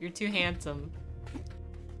handsome.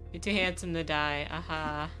 You're too handsome to die.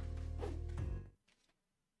 Aha.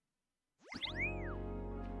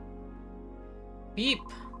 Beep.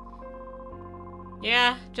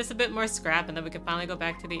 Yeah, just a bit more scrap and then we can finally go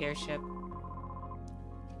back to the airship.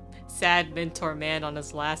 Sad mentor man on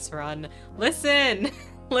his last run. Listen!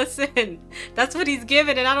 Listen! That's what he's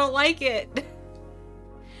given and I don't like it!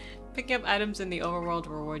 Picking up items in the overworld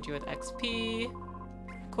will reward you with XP.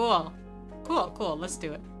 Cool. Cool, cool. Let's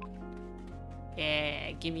do it.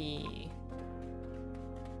 Yeah, gimme.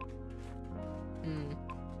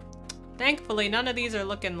 Thankfully, none of these are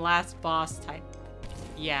looking last boss type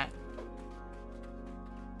yet.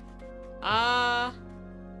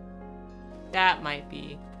 That might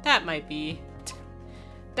be. That might be.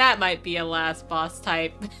 That might be a last boss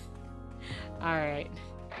type. Alright.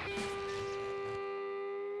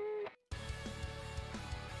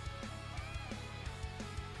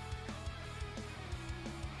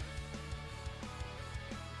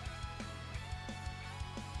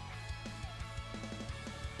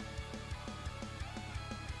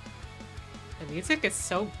 The music is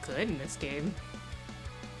so good in this game.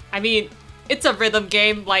 I mean, it's a rhythm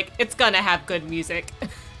game, like, it's gonna have good music.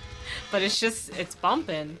 But it's just, it's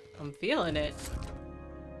bumping. I'm feeling it.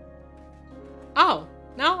 Oh,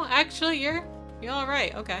 no, actually, you're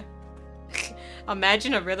alright, okay.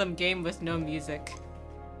 Imagine a rhythm game with no music.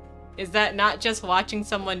 Is that not just watching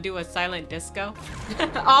someone do a silent disco?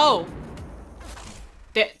 Oh!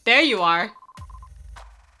 There you are.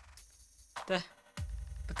 The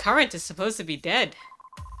current is supposed to be dead.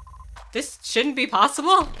 This shouldn't be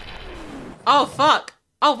possible? Oh, fuck.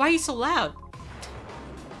 Oh, why are you so loud?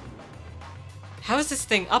 How is this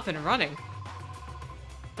thing up and running?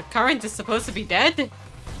 The current is supposed to be dead?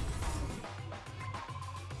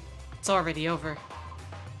 It's already over.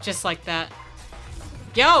 Just like that.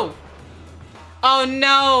 Yo! Oh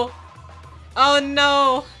no! Oh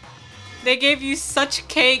no! They gave you such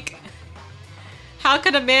cake! How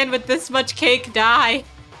could a man with this much cake die?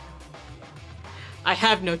 I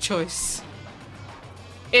have no choice.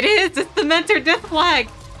 It is! It's the Mentor Death Flag!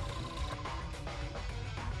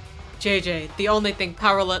 JJ, the only thing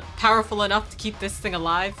powerful enough to keep this thing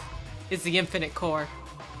alive is the Infinite Core.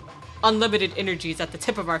 Unlimited energies at the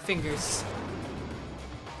tip of our fingers.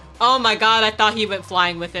 Oh my god, I thought he went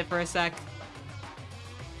flying with it for a sec.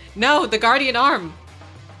 No, the Guardian Arm!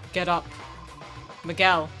 Get up.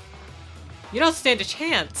 Miguel. You don't stand a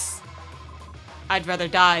chance. I'd rather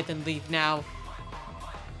die than leave now.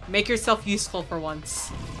 Make yourself useful for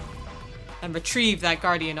once. And retrieve that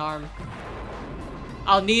Guardian Arm.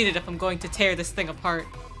 I'll need it if I'm going to tear this thing apart.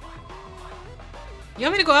 You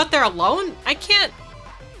want me to go out there alone? I can't.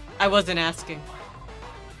 I wasn't asking.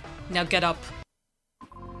 Now get up.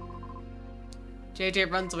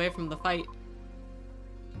 JJ runs away from the fight.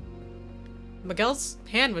 Miguel's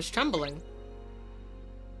hand was trembling.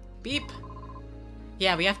 Beep.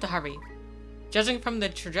 Yeah, we have to hurry. Judging from the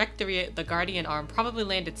trajectory, the Guardian Arm probably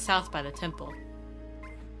landed south by the temple.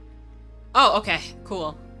 Oh, okay.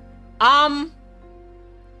 Cool.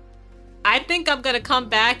 I think I'm gonna come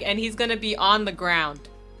back and he's gonna be on the ground.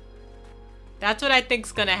 That's what I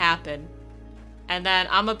think's gonna happen. And then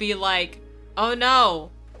I'm gonna be like, oh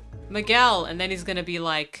no, Miguel. And then he's gonna be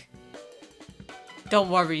like, don't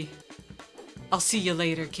worry. I'll see you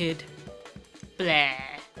later, kid. Blah.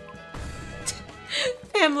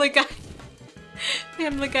 Family Guy.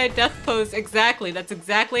 Family Guy death pose. Exactly. That's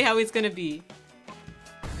exactly how he's gonna be.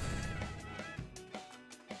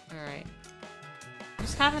 Alright.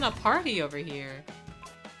 Just having a party over here.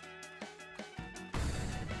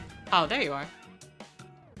 Oh, there you are.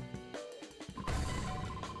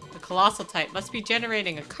 The Colossal type must be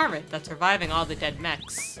generating a current that's reviving all the dead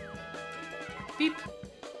mechs. Beep.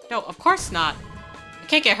 No, of course not. I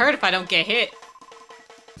can't get hurt if I don't get hit.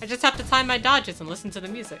 I just have to time my dodges and listen to the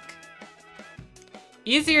music.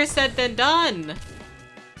 Easier said than done.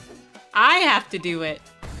 I have to do it.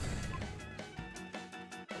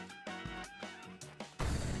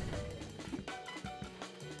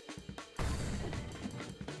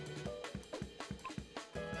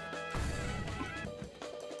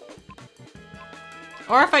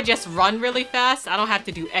 Or if I just run really fast, I don't have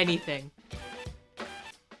to do anything.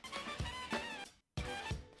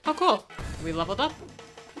 Oh, cool. We leveled up.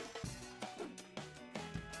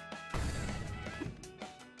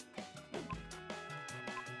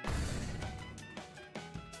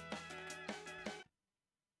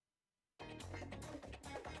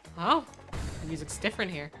 Oh, the music's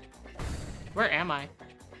different here. Where am I?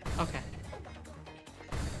 Okay.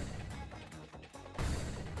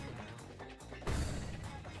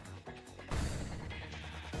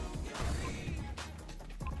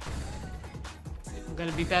 I'm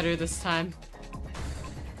gonna be better this time.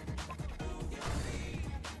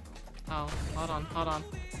 Oh, hold on, hold on.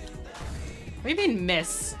 What do you mean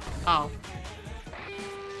miss? Oh.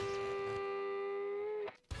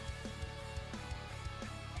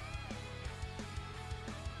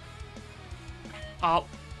 Oh.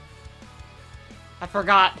 I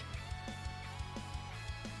forgot.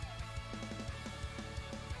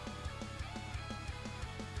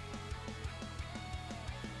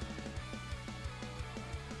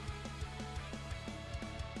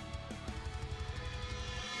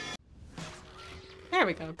 There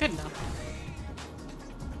we go. Good enough.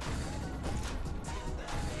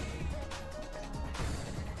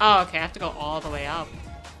 Oh, okay. I have to go all the way up.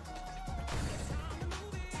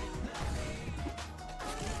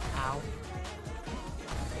 Ow.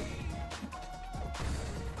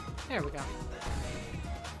 There we go.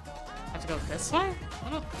 I have to go this way? I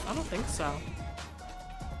don't think so.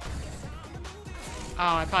 Oh,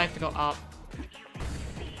 I probably have to go up.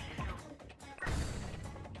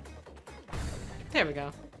 There we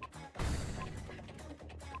go.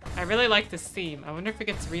 I really like this theme. I wonder if it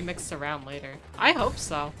gets remixed around later. I hope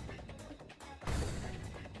so.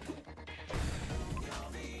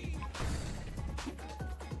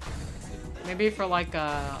 Maybe for like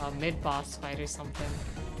a mid-boss fight or something.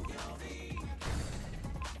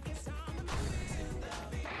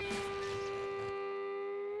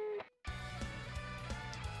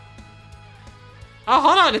 Oh,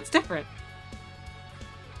 hold on, it's different.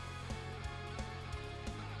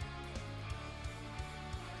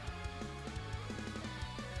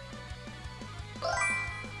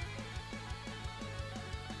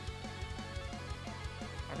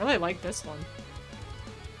 I really like this one.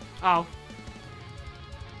 Oh.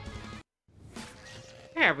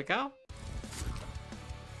 There we go.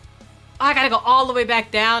 Oh, I gotta go all the way back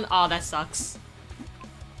down. Oh, that sucks.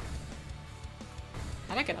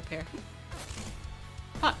 How'd I get up here?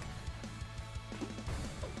 Fuck.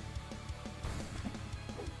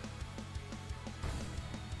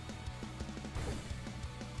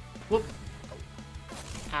 Whoop.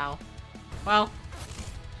 Ow. Well.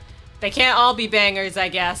 They can't all be bangers, I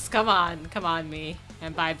guess. Come on, me.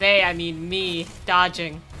 And by they, I mean me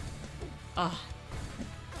dodging. Ugh.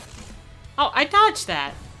 Oh, I dodged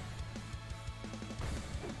that.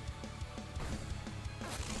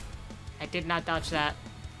 I did not dodge that.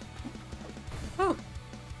 Whew.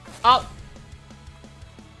 Oh.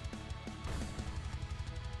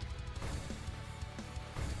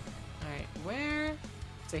 Alright, where?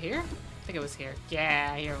 Is it here? I think it was here.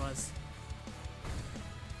 Yeah, here it was.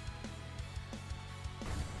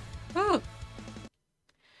 Whew.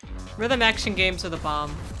 Rhythm action games are the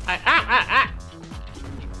bomb. I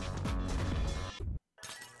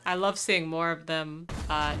love seeing more of them.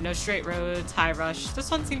 No Straight Roads, High Rush. This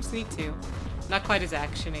one seems neat too. Not quite as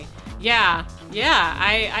actiony. Yeah,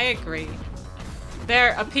 I agree.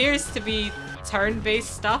 There appears to be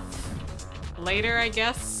turn-based stuff later, I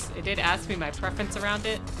guess. It did ask me my preference around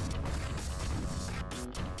it.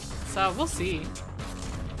 So, we'll see.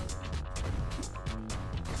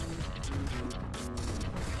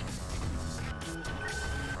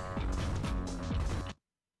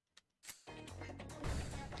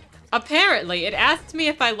 Apparently, it asked me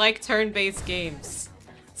if I like turn-based games.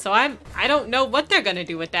 So I don't know what they're gonna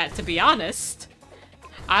do with that, to be honest.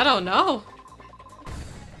 I don't know.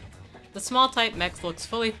 The small type mech looks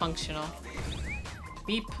fully functional.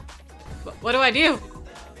 Beep. What do I do?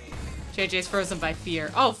 JJ's frozen by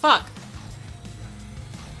fear. Oh, fuck.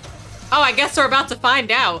 Oh, I guess we're about to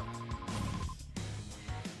find out.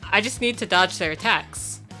 I just need to dodge their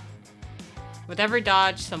attacks. With every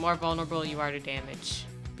dodge, the more vulnerable you are to damage.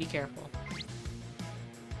 Be careful.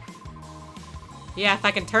 Yeah, if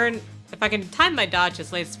I can time my dodge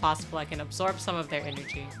as late as possible, I can absorb some of their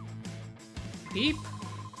energy. Beep.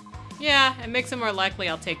 Yeah, it makes it more likely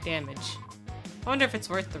I'll take damage. I wonder if it's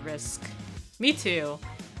worth the risk. Me too.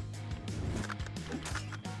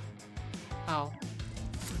 Oh.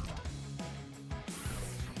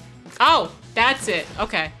 Oh, that's it.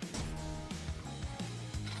 Okay.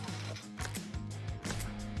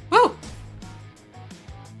 Woo!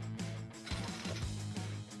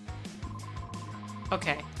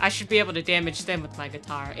 Okay, I should be able to damage them with my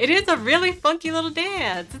guitar. It is a really funky little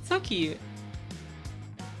dance. It's so cute.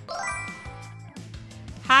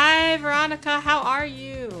 Hi, Veronica. How are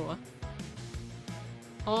you?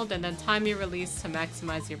 Hold and then time your release to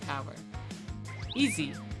maximize your power.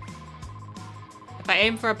 Easy. If I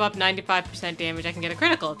aim for above 95% damage, I can get a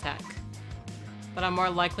critical attack. But I'm more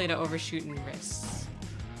likely to overshoot and miss.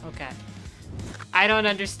 Okay. I don't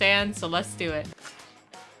understand, so let's do it.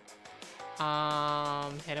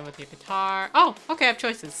 Hit him with your guitar. Oh, okay, I have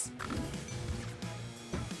choices.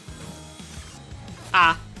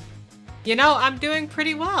 Ah. You know, I'm doing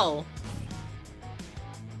pretty well.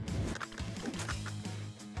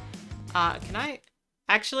 Can I?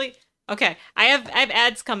 Actually, okay, I have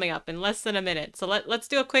ads coming up in less than a minute, so let's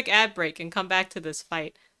do a quick ad break and come back to this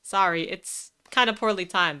fight. Sorry, it's kind of poorly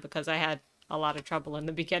timed because I had a lot of trouble in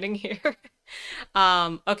the beginning here.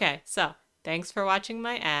 Okay, so thanks for watching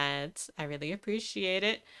my ads. I really appreciate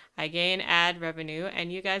it. I gain ad revenue,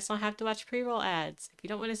 and you guys don't have to watch pre-roll ads. If you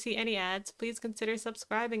don't want to see any ads, please consider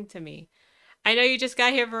subscribing to me. I know you just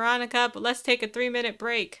got here, Veronica, but let's take a 3-minute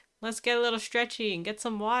break. Let's get a little stretchy and get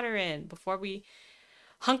some water in before we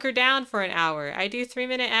hunker down for an hour. I do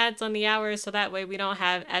 3-minute ads on the hour so that way we don't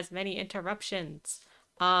have as many interruptions.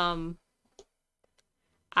 I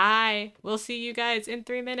will see you guys in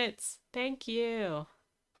 3 minutes. Thank you.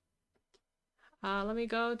 Let me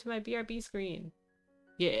go to my BRB screen.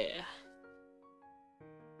 Yeah.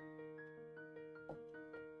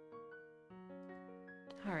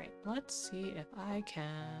 Alright, let's see if I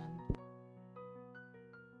can...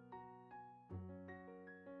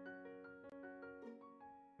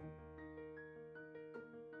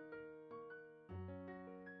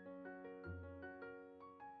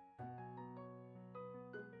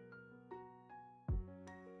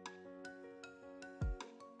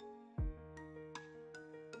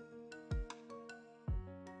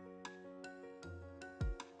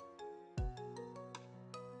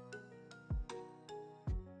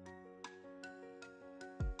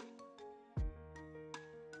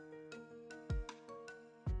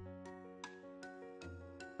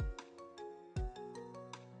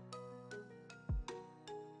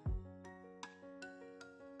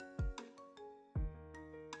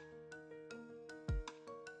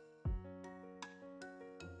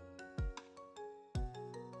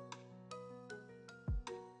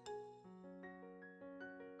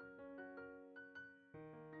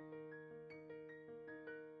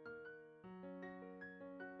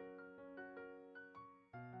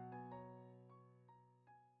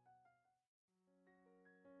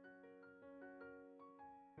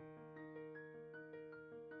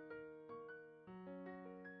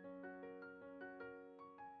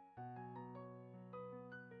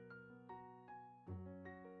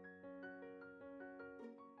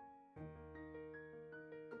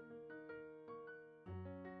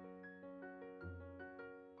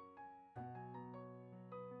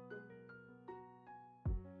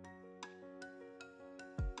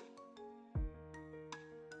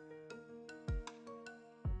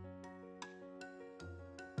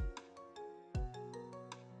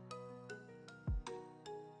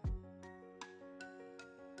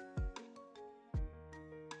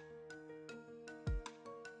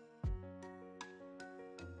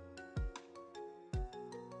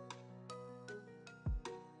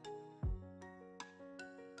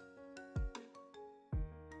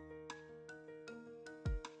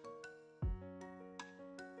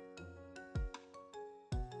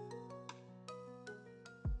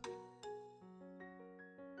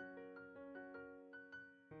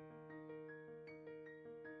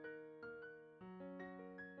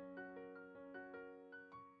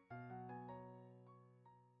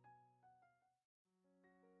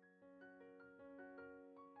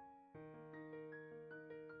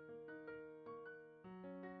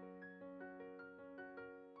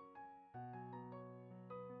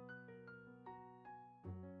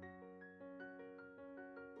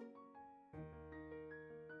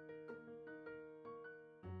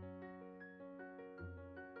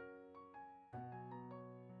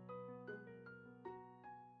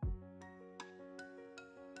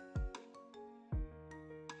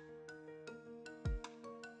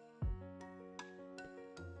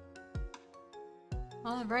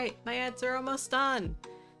 Alright, my ads are almost done.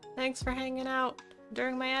 Thanks for hanging out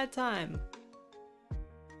during my ad time.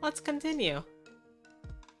 Let's continue.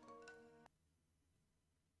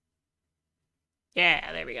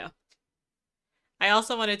 Yeah, there we go. I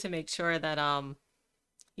also wanted to make sure that,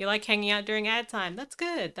 you like hanging out during ad time. That's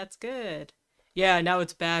good, that's good. Yeah, now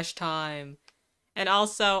it's bash time. And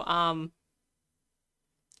also, I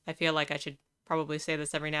feel like I should probably say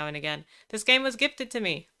this every now and again. This game was gifted to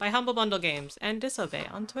me by Humble Bundle Games and Disobey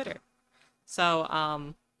on Twitter. So,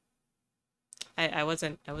 I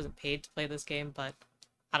wasn't paid to play this game, but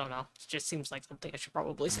I don't know. It just seems like something I should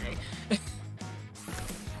probably say.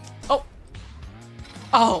 Oh!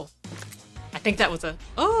 Oh! I think that was a...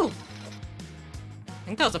 Oh! I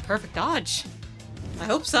think that was a perfect dodge. I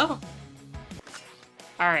hope so.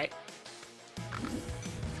 Alright.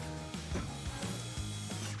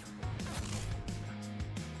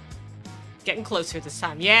 Getting closer this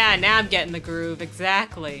time. Yeah, now I'm getting the groove.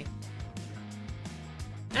 Exactly.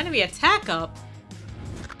 Enemy attack up.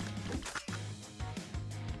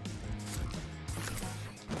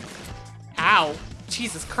 Ow.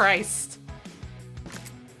 Jesus Christ.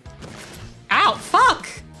 Ow. Fuck.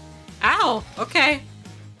 Ow. Okay.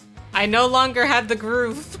 I no longer have the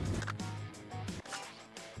groove.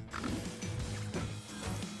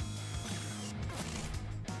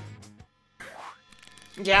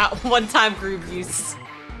 Yeah, one-time groove use.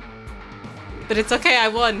 But it's okay, I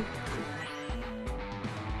won.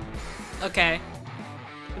 Okay.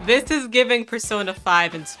 This is giving Persona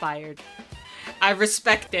 5 inspired. I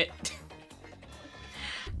respect it.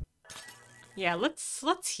 Yeah, let's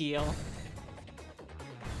heal.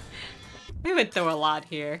 We went through a lot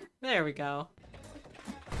here. There we go.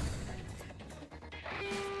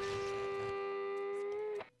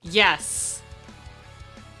 Yes.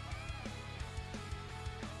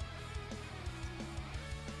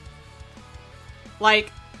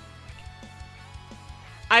 Like,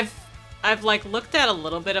 I've like looked at a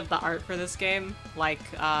little bit of the art for this game, like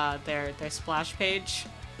their splash page,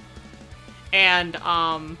 and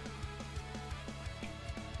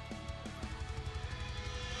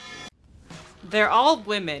they're all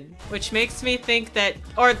women, which makes me think that,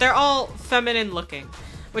 or they're all feminine looking,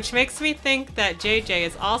 which makes me think that JJ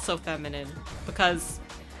is also feminine, because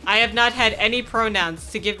I have not had any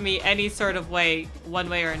pronouns to give me any sort of way,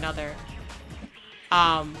 one way or another.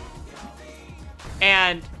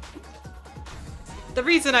 And the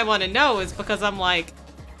reason I want to know is because I'm like,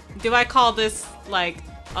 do I call this like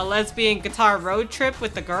a lesbian guitar road trip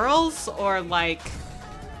with the girls, or like,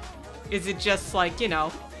 is it just like, you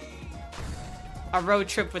know, a road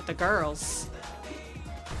trip with the girls?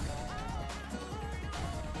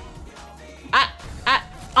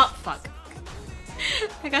 Oh, fuck.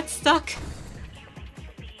 I got stuck.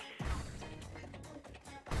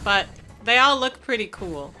 But they all look pretty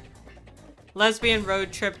cool. Lesbian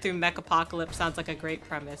road trip through Mechapocalypse sounds like a great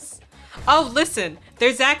premise. Oh, listen,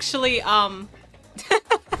 there's actually,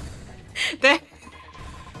 there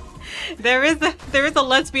is a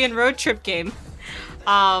lesbian road trip game.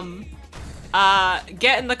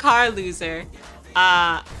 Get in the Car, Loser.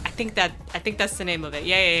 I think that's the name of it.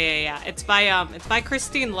 Yeah. It's by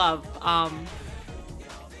Christine Love.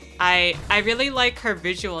 I really like her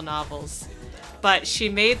visual novels, but she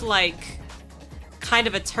made like kind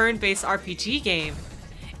of a turn-based RPG game,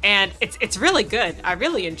 and it's really good. I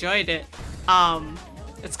really enjoyed it.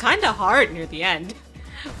 It's kind of hard near the end,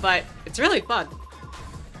 but it's really fun.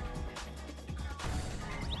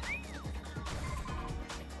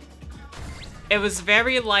 It was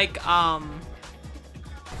very like Final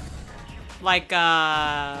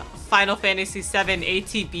Fantasy VII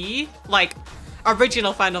ATB, like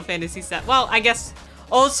original Final Fantasy VII. Well, I guess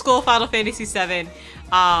old school Final Fantasy VII.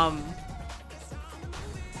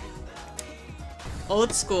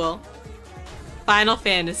 Old school Final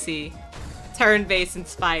Fantasy, turn-based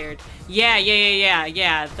inspired. Yeah.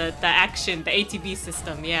 The action, the ATB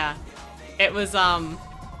system. Yeah, it was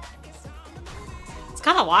it's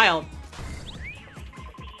kind of wild.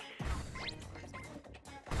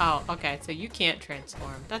 Oh, okay, so you can't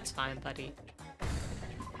transform. That's fine, buddy.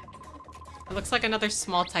 It looks like another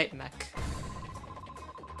small type mech.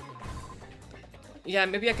 Yeah,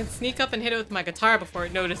 maybe I can sneak up and hit it with my guitar before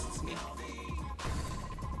it notices me.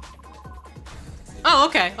 Oh,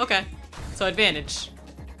 okay. So advantage.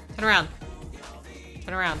 Turn around.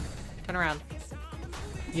 Turn around.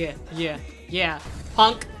 Yeah.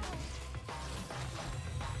 Punk.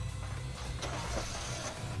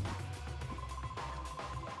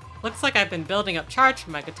 Looks like I've been building up charge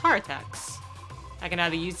for my guitar attacks. I can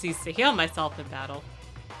either use these to heal myself in battle.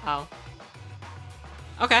 Oh.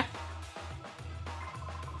 Okay.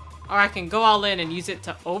 Or I can go all in and use it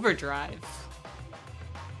to overdrive.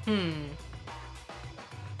 I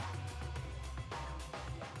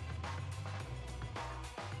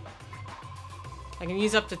can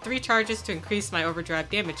use up to 3 charges to increase my overdrive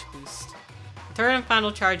damage boost. The third and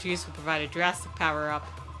final charge use will provide a drastic power-up.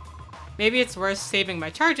 Maybe it's worth saving my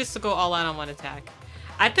charges to go all out on one attack.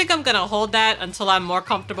 I think I'm gonna hold that until I'm more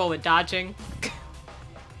comfortable with dodging.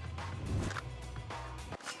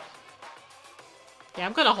 Yeah,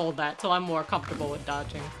 I'm gonna hold that till I'm more comfortable with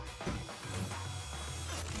dodging.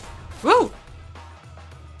 Woo!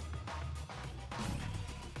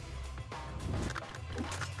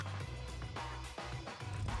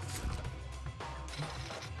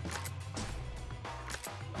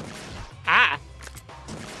 Ah!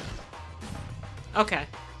 Okay.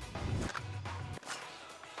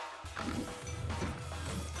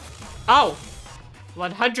 Oh!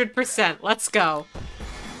 100%. Let's go.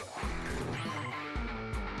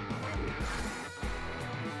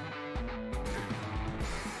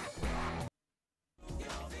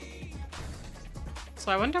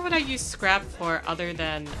 So I wonder what I use scrap for other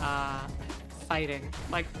than, fighting.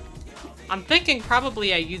 Like, I'm thinking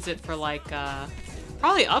probably I use it for, like,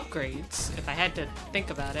 probably upgrades, if I had to think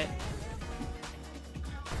about it.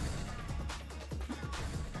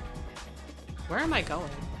 Where am I going?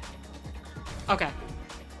 Okay.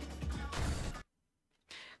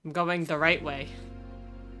 I'm going the right way.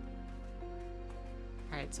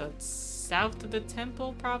 Alright, so it's south of the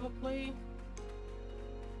temple, probably?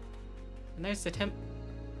 And there's the temple.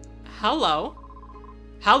 Hello?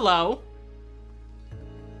 Hello?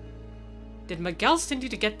 Did Miguel send you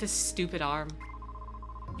to get this stupid arm?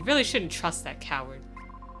 You really shouldn't trust that coward.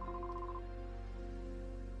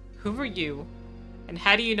 Who are you? And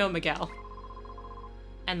how do you know Miguel?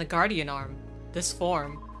 And the Guardian arm. This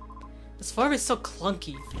form. This form is so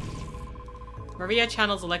clunky. Maria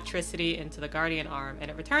channels electricity into the Guardian arm, and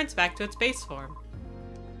it returns back to its base form.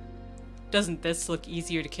 Doesn't this look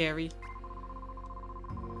easier to carry?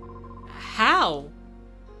 How?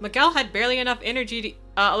 Miguel had barely enough energy to,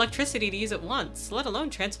 electricity to use it once, let alone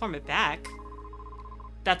transform it back.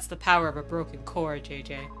 That's the power of a broken core,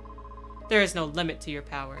 JJ. There is no limit to your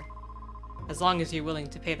power, as long as you're willing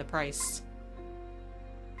to pay the price.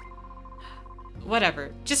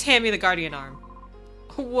 Whatever, just hand me the Guardian arm.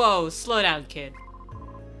 Whoa, slow down, kid.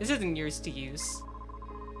 This isn't yours to use.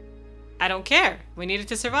 I don't care. We need it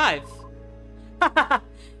to survive.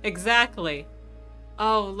 Exactly.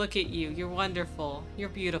 Oh, look at you. You're wonderful. You're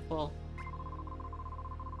beautiful.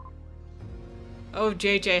 Oh,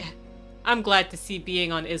 JJ. I'm glad to see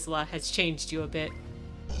being on Isla has changed you a bit.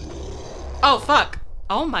 Oh, fuck.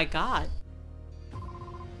 Oh my god.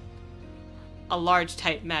 A large,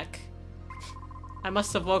 tight mech. I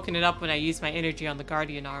must have woken it up when I used my energy on the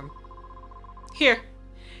Guardian arm. Here.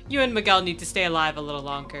 You and Miguel need to stay alive a little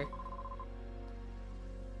longer.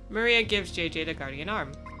 Maria gives JJ the Guardian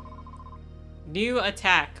arm. New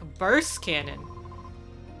attack. Burst Cannon.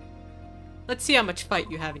 Let's see how much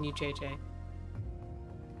fight you have in you, JJ.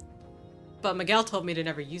 But Miguel told me to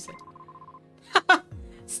never use it.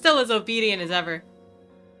 Still as obedient as ever.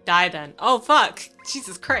 Die then. Oh, fuck.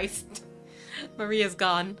 Jesus Christ. Maria's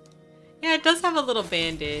gone. Yeah, it does have a little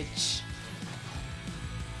bandage.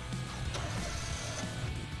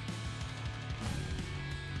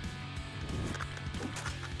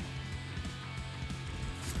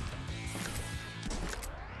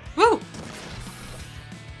 Woo!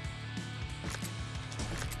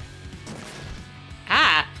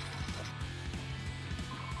 Ah!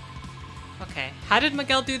 Okay, how did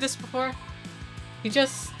Miguel do this before? He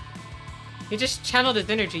just channeled his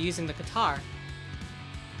energy using the guitar.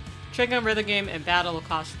 Triggering rhythm game in battle will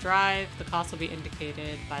cost drive. The cost will be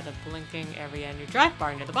indicated by the blinking area in your drive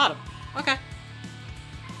bar near the bottom. Okay.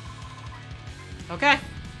 Okay.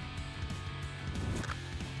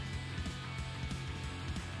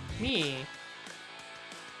 Me.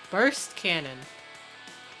 Burst Cannon.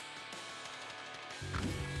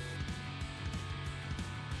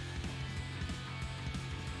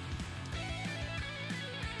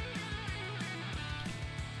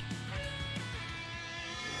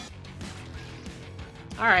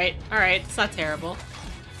 Alright, it's not terrible.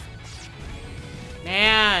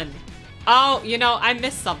 Man. Oh, you know, I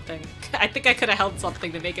missed something. I think I could have held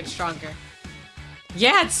something to make it stronger.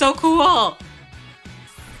 Yeah, it's so cool!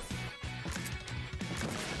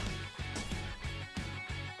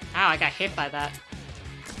 Ow, I got hit by that.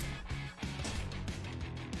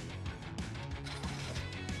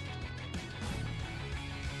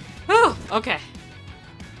 Whew, okay.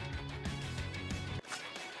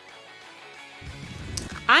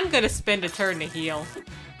 I'm gonna spend a turn to heal.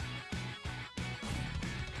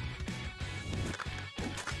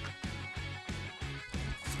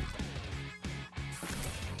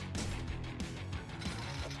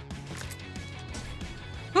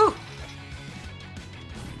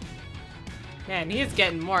 Man, he is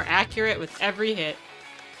getting more accurate with every hit.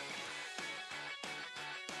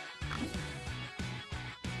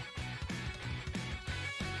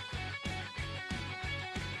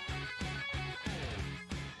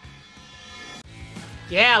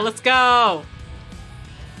 Yeah, let's go!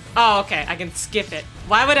 Oh, okay, I can skip it.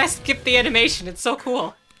 Why would I skip the animation? It's so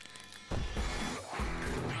cool.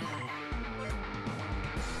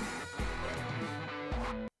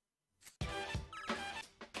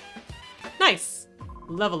 Nice!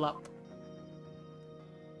 Level up.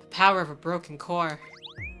 The power of a broken core.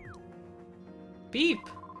 Beep!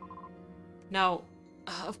 No,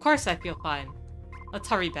 of course I feel fine. Let's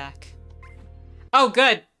hurry back. Oh,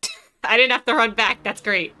 good! I didn't have to run back, that's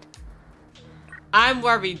great. I'm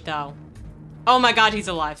worried, though. Oh my god, he's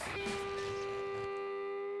alive.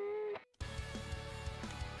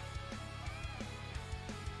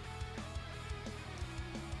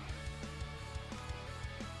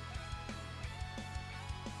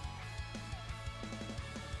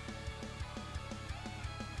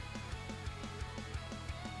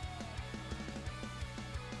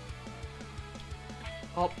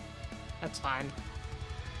 Oh, that's fine.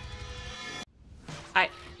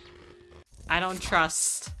 I don't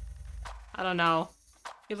trust. I don't know.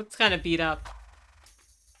 He looks kind of beat up.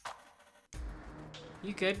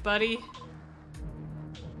 You good, buddy?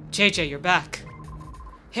 JJ, you're back.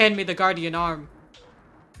 Hand me the guardian arm.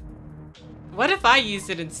 What if I used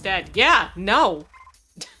it instead? Yeah, no.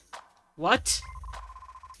 What?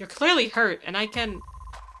 You're clearly hurt, and I can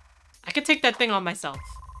take that thing on myself.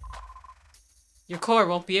 Your core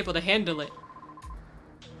won't be able to handle it.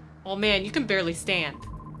 Oh man, you can barely stand.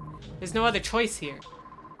 There's no other choice here.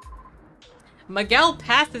 Miguel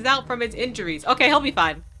passes out from his injuries. Okay, he'll be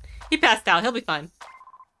fine. He passed out, he'll be fine.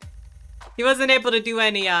 He wasn't able to do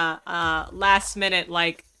any, last minute,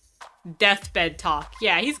 like, deathbed talk.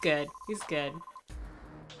 Yeah, he's good. He's good.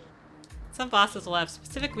 Some bosses will have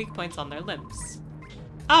specific weak points on their limbs.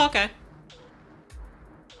 Oh, okay.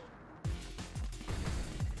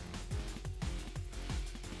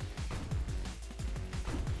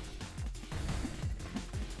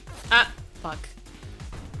 Ah, fuck.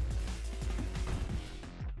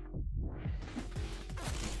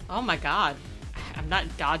 Oh my god. I'm not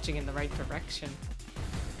dodging in the right direction.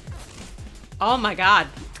 Oh my god.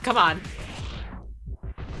 Come on.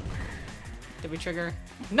 Did we trigger?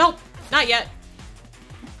 Nope! Not yet.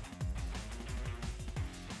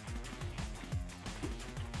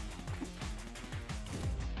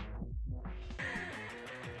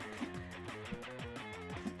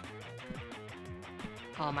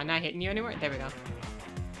 Oh, am I not hitting you anymore? There we go.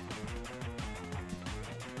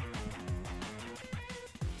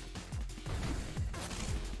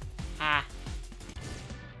 Ah.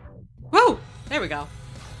 Woo! There we go.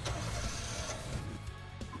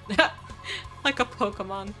 Like a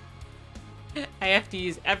Pokemon. I have to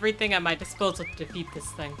use everything at my disposal to defeat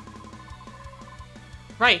this thing.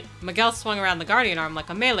 Right, Miguel swung around the Guardian Arm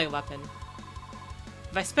like a melee weapon.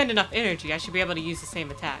 If I spend enough energy, I should be able to use the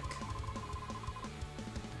same attack.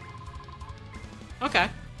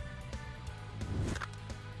 Okay.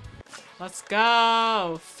 Let's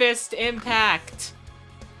go! Fist impact!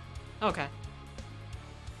 Okay.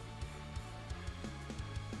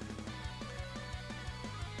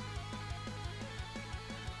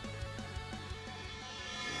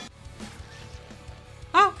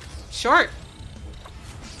 Oh! Short!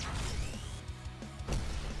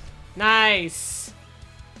 Nice!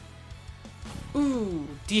 Ooh,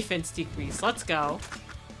 defense decrease. Let's go.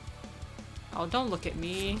 Oh, don't look at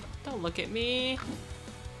me. Don't look at me.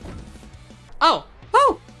 Oh!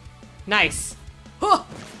 Woo! Nice. Huh.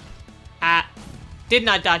 Ah. Did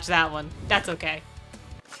not dodge that one. That's okay.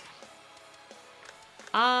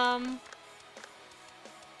 Oh!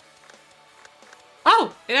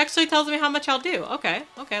 It actually tells me how much I'll do. Okay.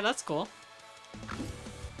 Okay, that's cool.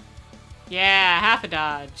 Yeah, half a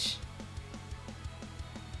dodge.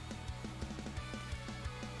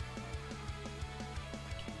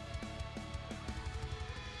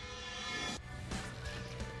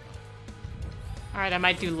 Alright, I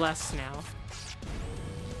might do less now.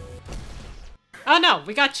 Oh no,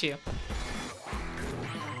 we got you.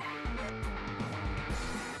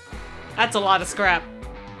 That's a lot of scrap.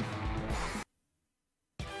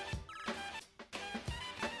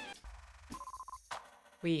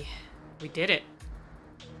 We did it.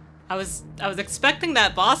 I was expecting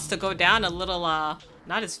that boss to go down a little,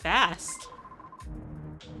 not as fast.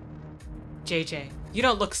 JJ, you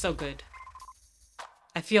don't look so good.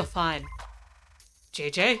 I feel fine.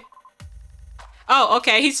 JJ? Oh,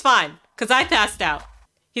 okay, he's fine. Because I passed out.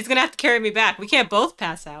 He's gonna have to carry me back. We can't both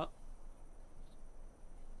pass out.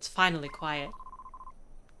 It's finally quiet.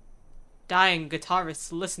 Dying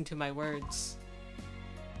guitarists, listen to my words.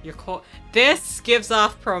 Your core. This gives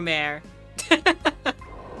off Promare.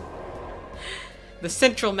 The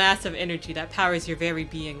central mass of energy that powers your very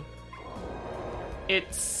being.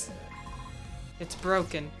 It's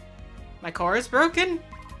broken. My core is broken?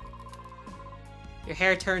 Your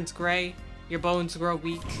hair turns gray. Your bones grow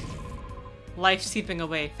weak. Life seeping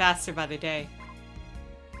away faster by the day.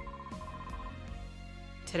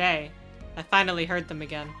 Today, I finally heard them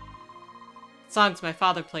again. Songs my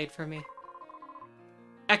father played for me.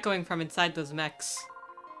 Echoing from inside those mechs.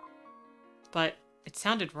 But it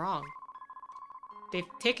sounded wrong. They've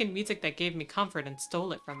taken music that gave me comfort and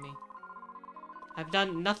stole it from me. I've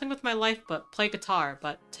done nothing with my life but play guitar,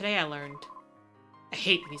 but today I learned I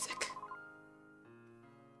hate music.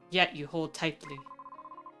 Yet you hold tightly.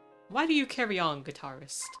 Why do you carry on,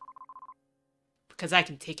 guitarist? Because I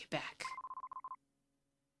can take it back.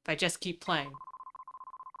 If I just keep playing.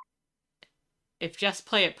 If just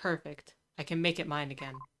play it perfect, I can make it mine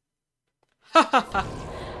again. Ha ha ha!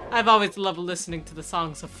 I've always loved listening to the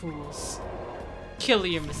songs of fools. Kill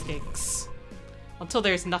your mistakes. Until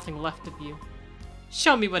there's nothing left of you.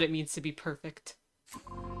 Show me what it means to be perfect.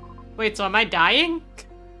 Wait, so am I dying? Is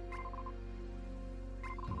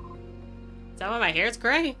that why my hair's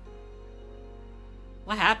gray?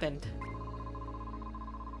 What happened?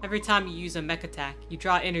 Every time you use a mech attack, you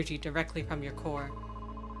draw energy directly from your core.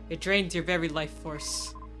 It drains your very life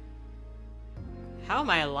force. How am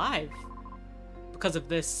I alive? Because of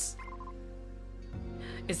this.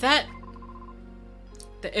 Is that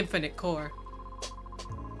the infinite core?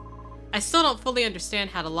 I still don't fully understand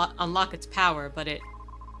how to unlock its power, but it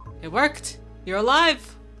worked. You're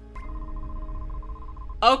alive.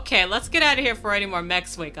 Okay, let's get out of here before any more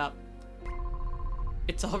mechs wake up.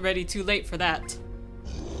 It's already too late for that.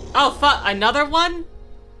 Oh, fuck, another one?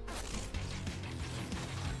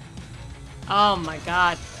 Oh my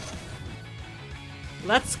god.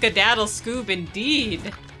 Let's skedaddle Scoob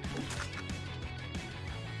indeed.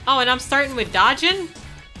 Oh, and I'm starting with dodging?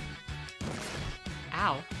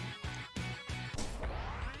 Ow.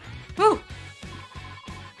 Woo!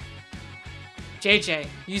 JJ,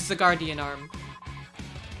 use the Guardian Arm.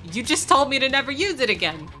 You just told me to never use it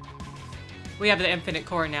again! We have the infinite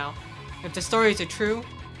core now. If the stories are true,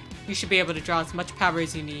 you should be able to draw as much power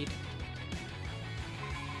as you need.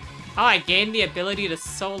 Oh, I gained the ability to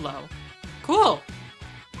solo. Cool!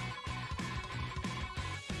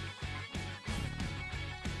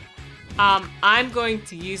 I'm going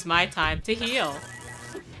to use my time to heal.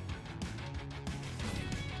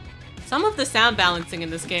 Some of the sound balancing in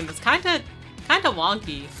this game is kinda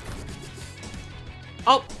wonky.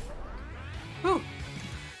 Oh! Whew.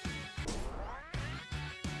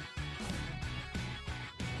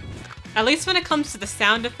 At least when it comes to the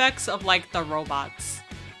sound effects of, like, the robots.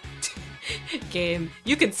 Game,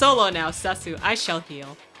 you can solo now, Sasu. I shall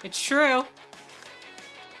heal. It's true.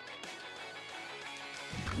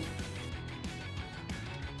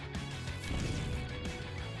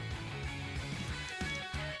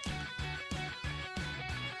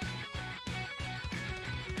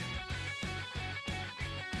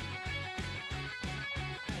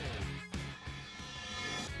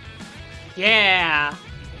 Yeah!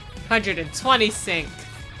 120 sync.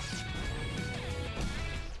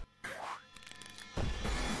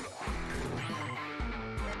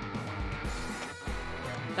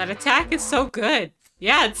 That attack is so good.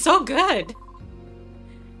 Yeah, it's so good.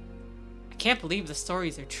 I can't believe the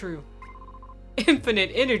stories are true.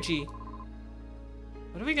 Infinite energy.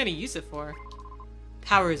 What are we gonna use it for?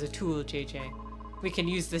 Power is a tool, JJ. We can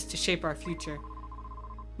use this to shape our future.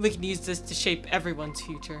 We can use this to shape everyone's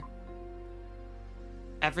future.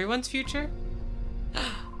 Everyone's future?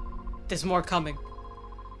 There's more coming.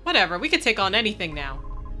 Whatever, we can take on anything now.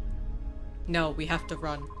 No, we have to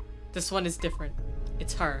run. This one is different.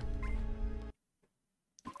 It's her.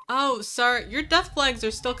 Oh, sir, your death flags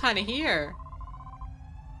are still kind of here.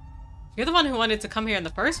 You're the one who wanted to come here in the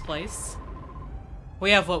first place.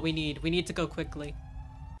 We have what we need. We need to go quickly.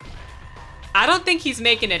 I don't think he's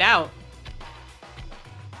making it out.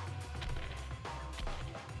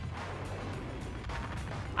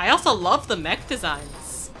 I also love the mech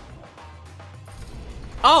designs.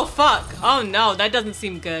 Oh, fuck. Oh, no. That doesn't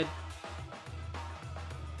seem good.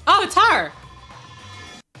 Oh, it's her.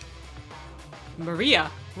 Maria,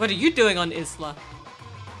 what are you doing on Isla?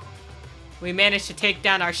 We managed to take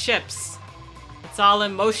down our ships. It's all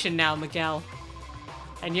in motion now, Miguel.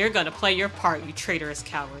 And you're gonna play your part, you traitorous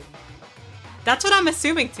coward. That's what I'm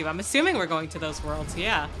assuming too. I'm assuming we're going to those worlds,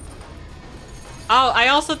 yeah. Oh, I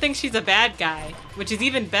also think she's a bad guy, which is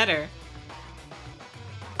even better.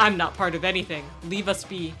 I'm not part of anything. Leave us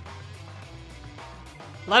be.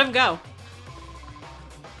 Let him go.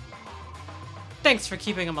 Thanks for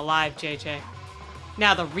keeping him alive, JJ.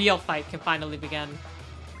 Now the real fight can finally begin.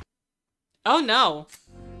 Oh no.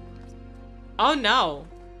 Oh no.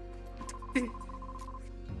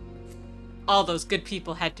 All those good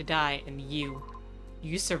people had to die, and you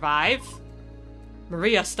survive?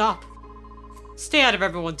 Maria, stop. Stay out of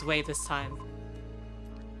everyone's way this time.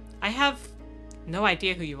 I have no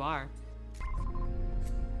idea who you are.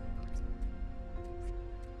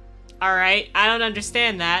 Alright, I don't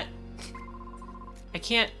understand that. I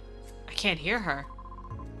can't hear her.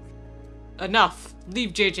 Enough.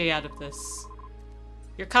 Leave JJ out of this.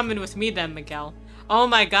 You're coming with me then, Miguel. Oh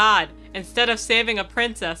my god. Instead of saving a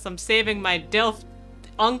princess, I'm saving my DILF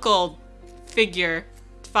uncle figure.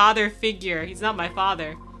 Father figure. He's not my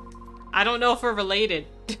father. I don't know if we're related.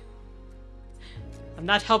 I'm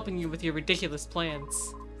not helping you with your ridiculous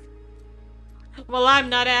plans. Well, I'm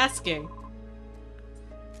not asking.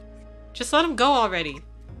 Just let him go already.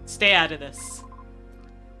 Stay out of this.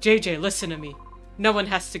 JJ, listen to me. No one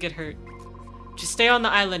has to get hurt. Just stay on the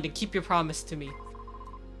island and keep your promise to me.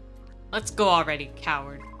 Let's go already,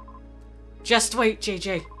 coward. Just wait,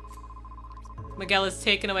 JJ. Miguel is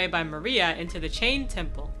taken away by Maria into the Chain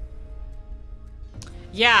Temple.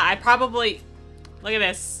 Yeah, I probably... Look at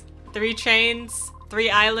this. 3 chains, 3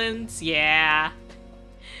 islands, yeah.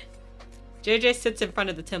 JJ sits in front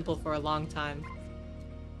of the temple for a long time.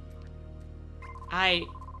 I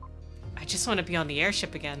just want to be on the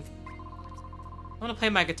airship again. I want to play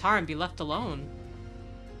my guitar and be left alone.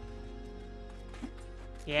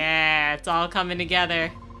 Yeah, it's all coming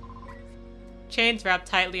together. Chains wrapped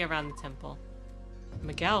tightly around the temple.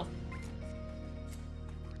 Miguel.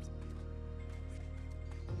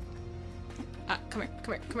 Come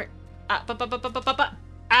here.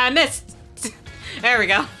 I missed! There we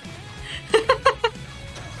go.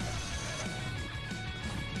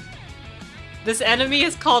 This enemy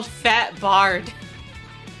is called Fat Bard.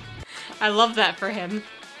 I love that for him.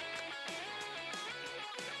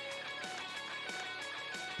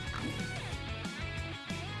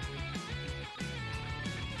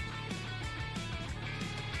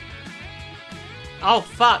 Oh,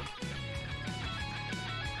 fuck.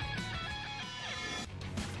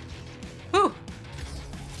 Whew.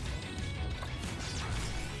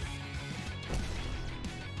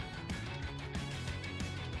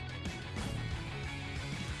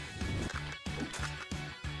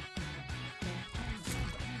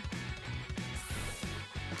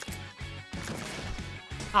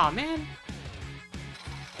 Aw, man.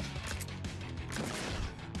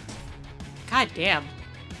 God damn.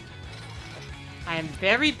 I am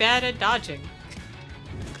very bad at dodging.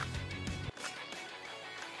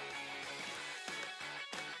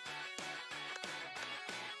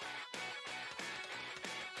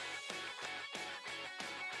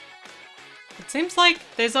 It seems like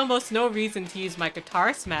there's almost no reason to use my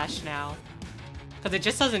guitar smash now, because it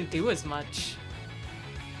just doesn't do as much.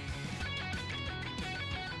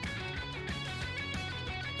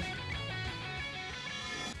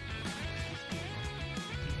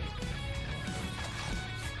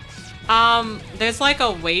 There's like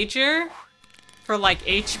a wager for like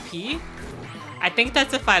HP. I think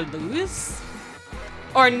that's if I lose.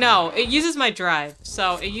 Or no, it uses my drive.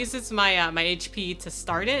 So it uses my my HP to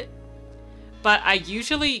start it. But I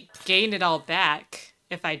usually gain it all back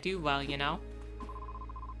if I do well, you know?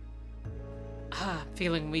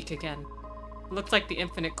 Feeling weak again. Looks like the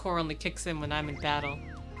infinite core only kicks in when I'm in battle.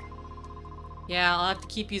 Yeah, I'll have to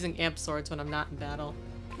keep using amp swords when I'm not in battle.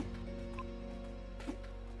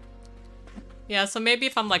 Yeah, so maybe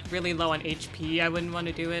if I'm like really low on HP, I wouldn't want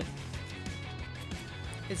to do it.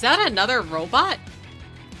 Is that another robot?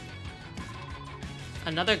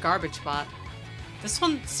 Another garbage bot. This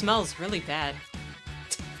one smells really bad.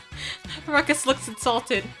 Ruckus looks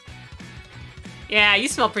insulted. Yeah, you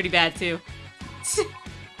smell pretty bad too.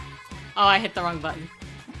 Oh, I hit the wrong button.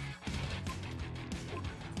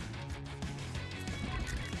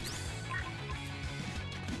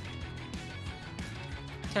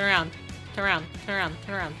 Turn around. Turn around, turn around,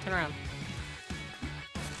 turn around, turn around.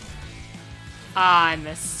 Ah, I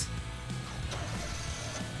missed.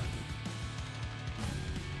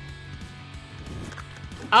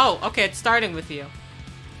 Oh, okay, it's starting with you.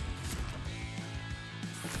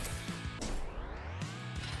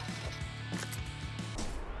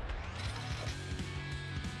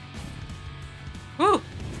 Woo!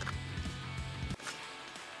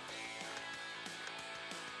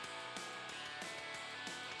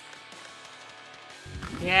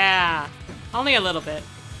 Yeah, only a little bit.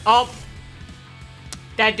 Oh,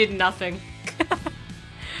 that did nothing.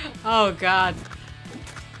 Oh god.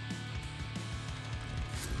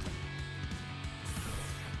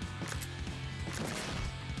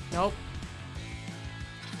 Nope.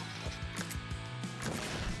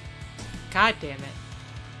 God damn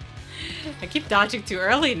it. I keep dodging too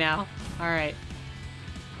early now. Alright.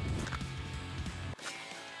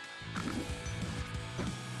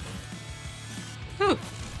 Whew.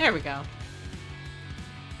 There we go.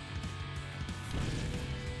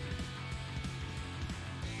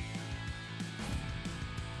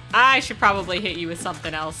 I should probably hit you with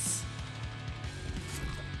something else.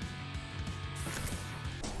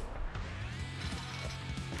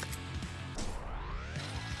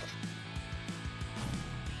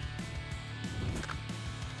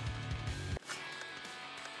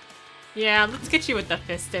 Yeah, let's get you with the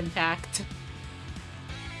fist impact.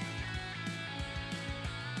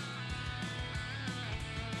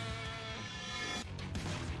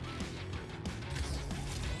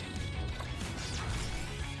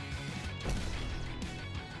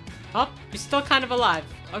 Oh, you're still kind of alive.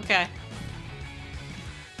 Okay.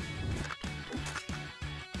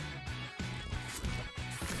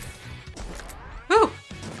 Whew!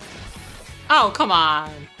 Oh, come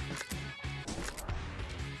on.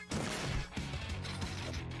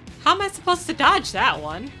 How am I supposed to dodge that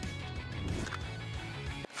one?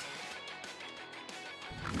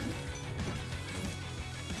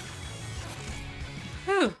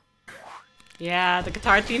 Whew. Yeah, the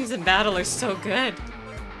guitar themes in battle are so good.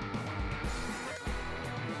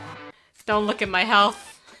 Don't look at my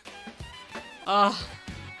health. Ugh.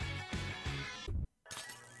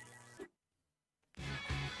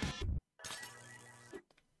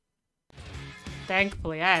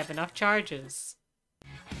 Thankfully, I have enough charges.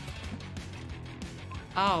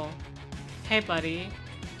 Oh. Hey, buddy.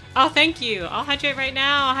 Oh, thank you. I'll hydrate right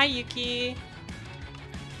now. Hi, Yuki.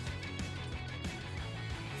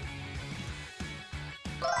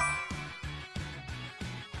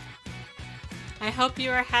 I hope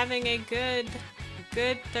you are having a good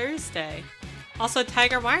Thursday. Also,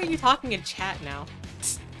 Tiger, why are you talking in chat now?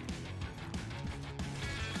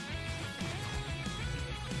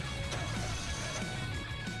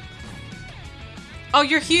 Oh,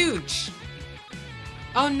 you're huge!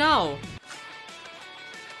 Oh no!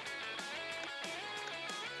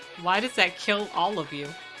 Why does that kill all of you?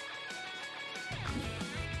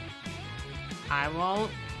 I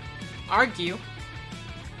won't argue.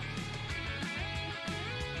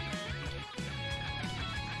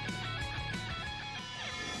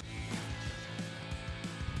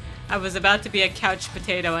 I was about to be a couch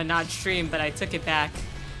potato and not stream, but I took it back.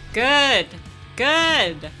 Good!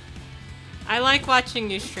 Good! I like watching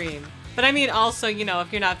you stream. But I mean also, you know,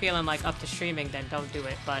 if you're not feeling like up to streaming, then don't do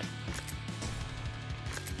it, but...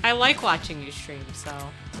 I like watching you stream, so...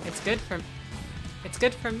 It's good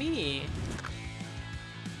for me.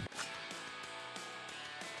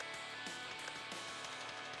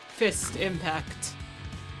 Fist impact.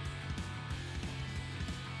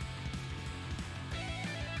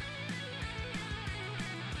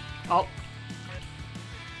 Oh.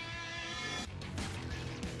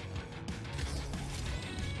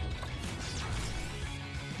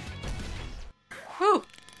 Whew.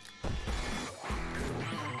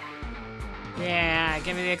 Yeah,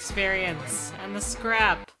 give me the experience and the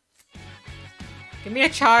scrap. Give me a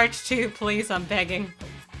charge too, please, I'm begging.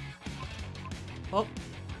 Oh.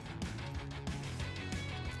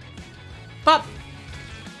 Pop!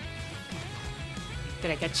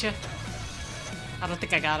 Did I get you? I don't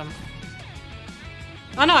think I got him.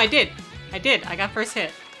 Oh no, I did! I did, I got first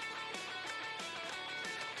hit.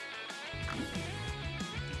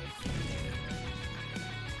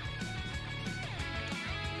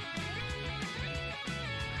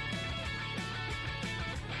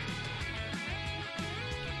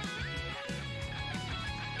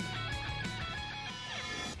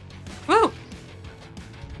 Woo!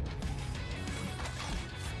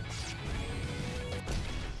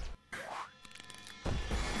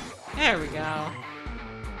 There we go.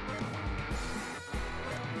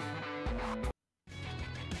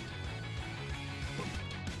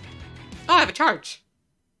 Oh, I have a charge.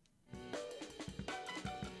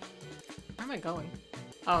 Where am I going?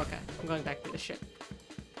 Oh, okay. I'm going back to the ship.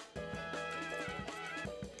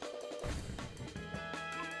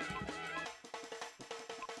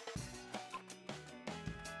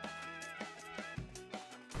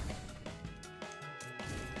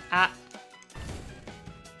 Ah.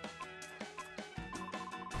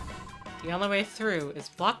 The only way through is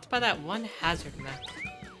blocked by that one hazard mech.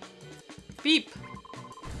 Beep!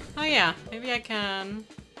 Oh yeah, maybe I can...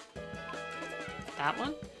 That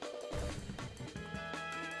one?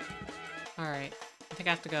 Alright. I think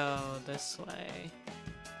I have to go this way.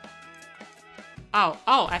 Oh,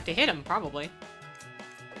 I have to hit him, probably.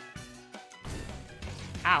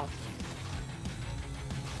 Ow.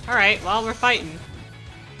 Alright, well, we're fighting.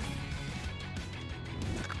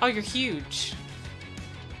 Oh, you're huge.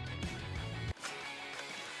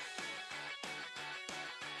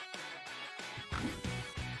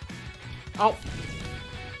 Oh.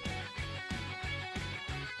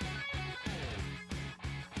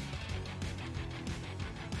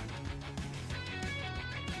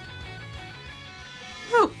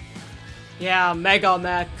 Woo. Yeah, Mega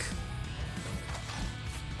Mech.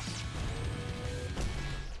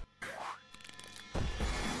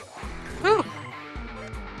 Woo.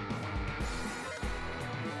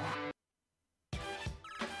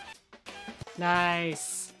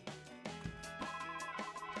 Nice.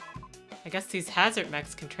 I guess these hazard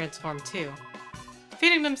mechs can transform too.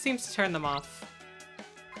 Feeding them seems to turn them off.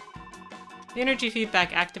 The energy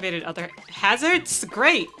feedback activated other hazards?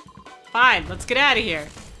 Great! Fine, let's get out of here.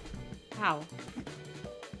 Ow.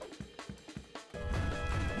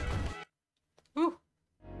 Whew.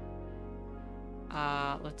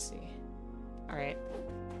 Let's see. Alright.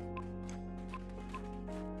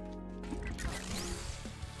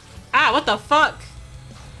 Ah, what the fuck?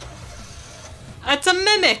 It's a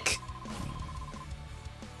mimic!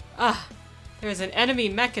 Ah, there's an enemy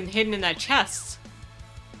mech hidden in that chest.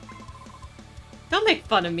 Don't make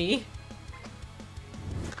fun of me.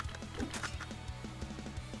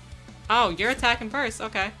 Oh, you're attacking first,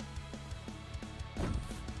 okay.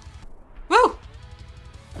 Woo!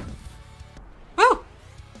 Woo!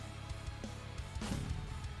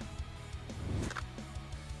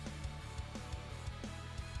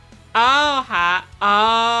 Oh, hi.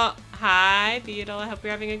 Oh, hi, Beetle. I hope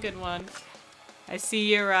you're having a good one. I see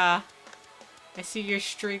your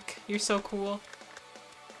streak. You're so cool.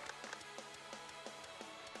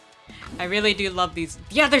 I really do love these.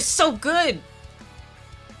 Yeah, they're so good!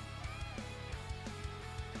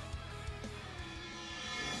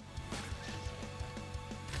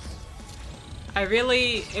 I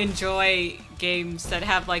really enjoy games that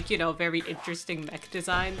have, like, you know, very interesting mech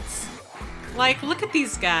designs. Like, look at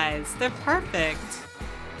these guys. They're perfect.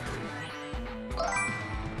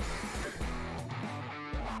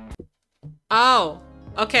 Oh,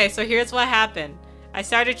 okay, so here's what happened. I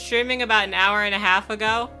started streaming about an hour and a half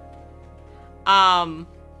ago.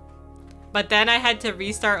 But then I had to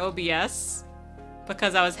restart OBS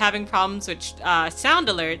because I was having problems with sound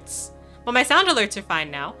alerts. Well, my sound alerts are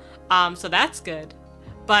fine now. So that's good.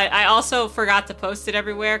 But I also forgot to post it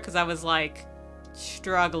everywhere because I was like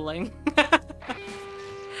struggling.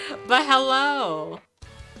 But hello.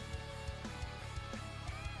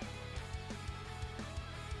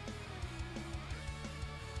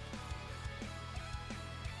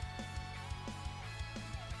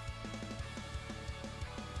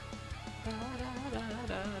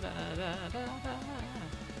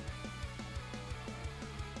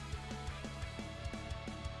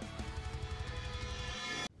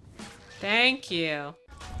 Thank you.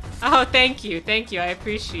 Oh, thank you. Thank you. I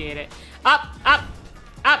appreciate it. Up, up,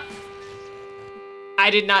 up.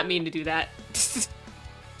 I did not mean to do that.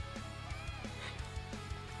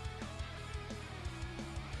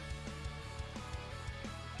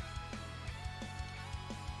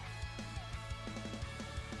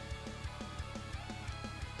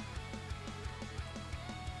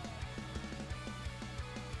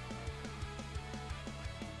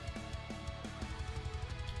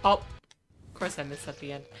 Oh, of course I missed at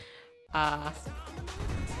the end.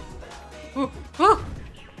 Woo, woo.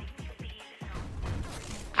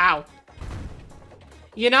 Ow.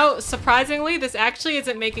 You know, surprisingly, this actually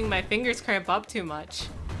isn't making my fingers cramp up too much.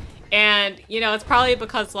 And, you know, it's probably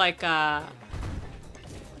because, like,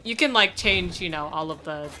 you can, like, change, you know, all of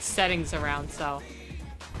the settings around, so.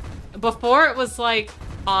 Before it was, like,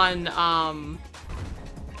 on,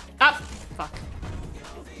 ah, fuck.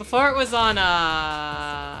 Before it was on,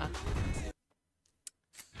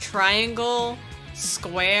 triangle,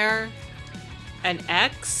 square, and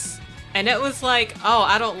X, and it was like, oh,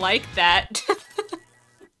 I don't like that.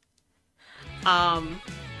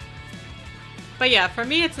 But yeah, for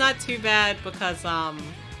me it's not too bad because, I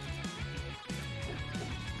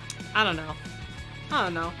don't know. I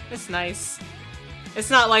don't know. It's nice. It's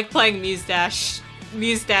not like playing Muse Dash.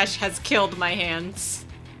 Muse Dash has killed my hands.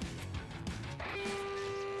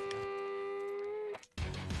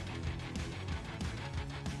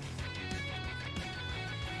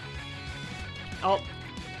 Oh.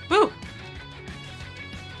 Woo!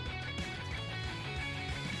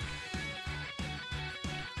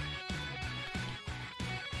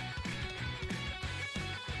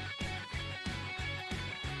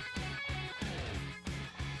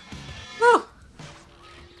 Woo!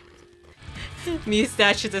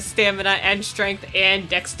 Mewstache is a stamina and strength and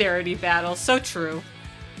dexterity battle. So true.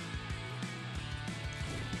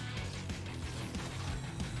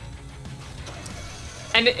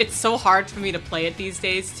 And it's so hard for me to play it these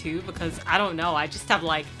days too, because I don't know, I just have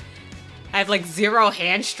like, I have like 0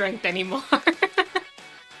 hand strength anymore.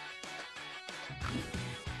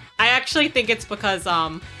 I actually think it's because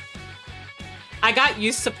I got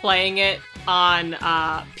used to playing it on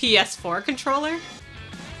PS4 controller,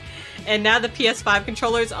 and now the PS5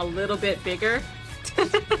 controller is a little bit bigger.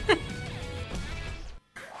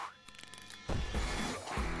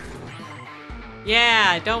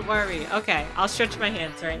 Yeah, don't worry. Okay, I'll stretch my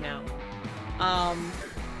hands right now.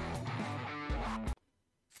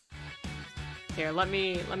 Here, let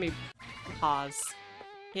me pause.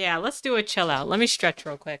 Yeah, let's do a chill out. Let me stretch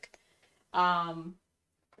real quick.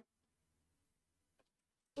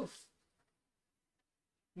 Oof.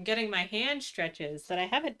 I'm getting my hand stretches that I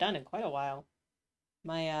haven't done in quite a while.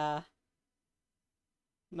 My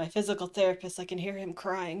physical therapist, I can hear him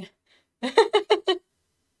crying.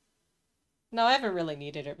 No, I haven't really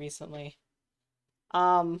needed it recently.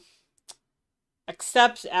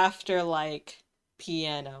 Except after, like,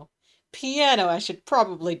 piano. Piano, I should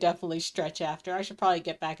probably definitely stretch after. I should probably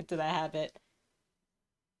get back into that habit.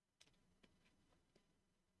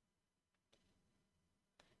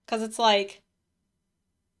 Because it's like,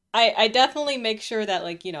 I definitely make sure that,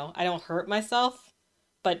 like, you know, I don't hurt myself.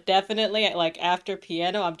 But definitely, like, after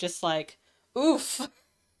piano, I'm just like, oof.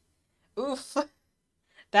 Oof.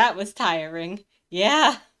 That was tiring.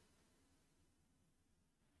 Yeah.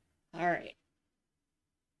 Alright.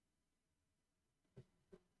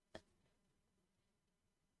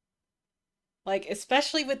 Like,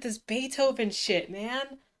 especially with this Beethoven shit,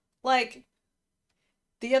 man. Like,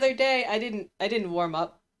 the other day I didn't warm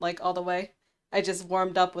up like all the way. I just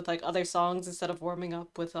warmed up with like other songs instead of warming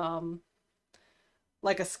up with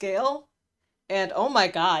like a scale. And oh my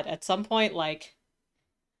God, at some point like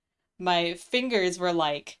my fingers were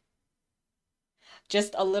like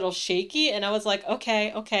just a little shaky and I was like,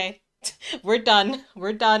 "Okay, okay. We're done.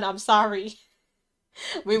 We're done. I'm sorry.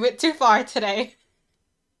 We went too far today.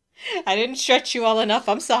 I didn't stretch you all enough.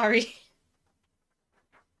 I'm sorry."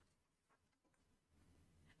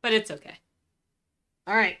 But it's okay.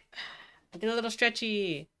 All right. I did a little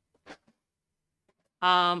stretchy.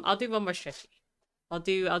 I'll do one more stretchy. I'll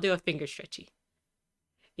do a finger stretchy.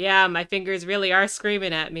 Yeah, my fingers really are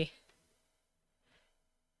screaming at me.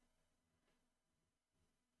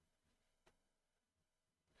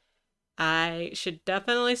 I should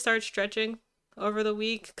definitely start stretching over the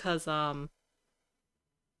week, cause uh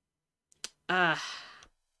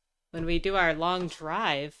when we do our long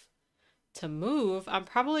drive to move, I'm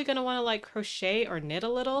probably gonna want to like crochet or knit a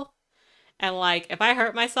little. And like if I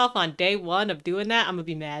hurt myself on day 1 of doing that, I'm gonna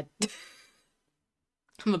be mad. I'm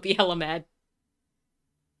gonna be hella mad.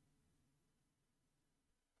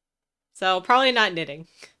 So probably not knitting.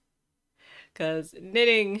 Cause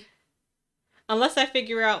knitting, unless I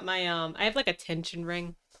figure out my I have like a tension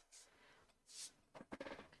ring.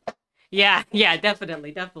 Yeah, yeah,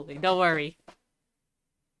 definitely, definitely. Don't worry.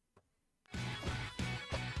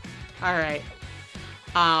 All right.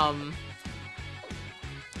 Um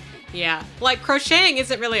yeah, like crocheting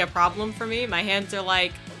isn't really a problem for me. My hands are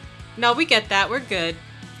like, "No, we get that. We're good."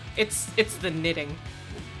 It's the knitting.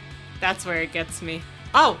 That's where it gets me.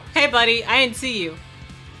 Oh, hey buddy, I didn't see you.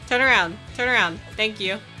 Turn around. Turn around. Thank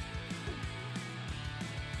you.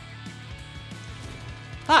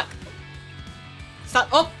 Fuck. Stop.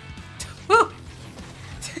 Oh. Woo.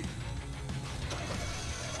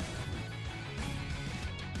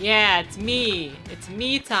 Yeah, it's me. It's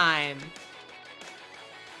me time.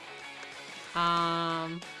 How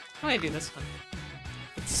do I do this one?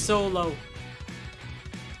 It's so low.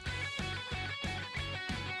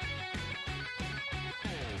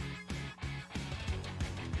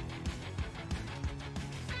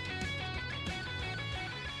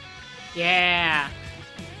 Yeah.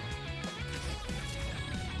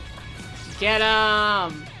 Get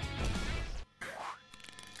 'em.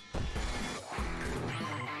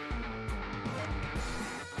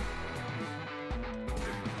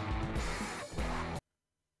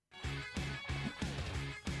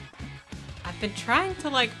 I've been trying to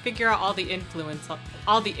like figure out all the influences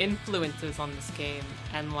on this game,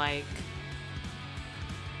 and like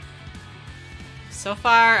so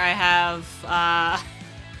far I have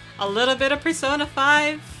a little bit of Persona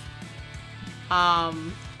 5.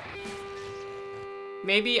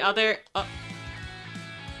 Maybe other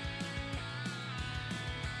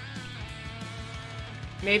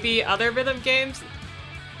maybe other rhythm games.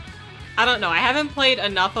 I don't know. I haven't played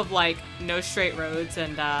enough of like No Straight Roads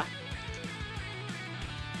and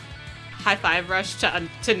high five rush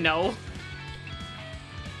to know.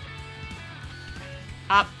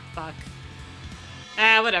 Ah, fuck.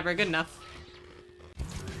 Ah, whatever, good enough.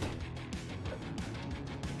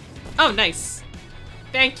 Oh, nice.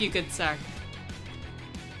 Thank you, good sir.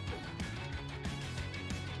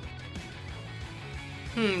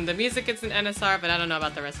 The music is an NSR, but I don't know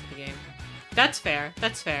about the rest of the game. That's fair,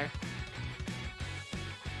 that's fair.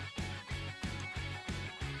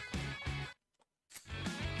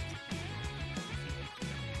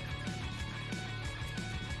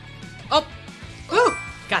 Oh! Ooh!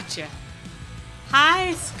 Gotcha.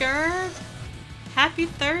 Hi, Skirv! Happy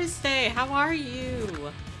Thursday! How are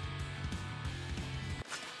you?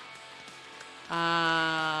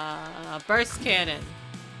 Burst cannon.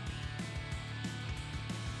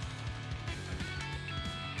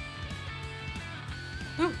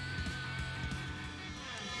 Whew.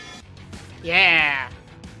 Yeah.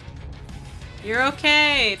 You're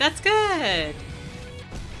okay. That's good.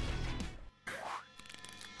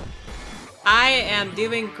 I am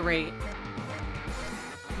doing great.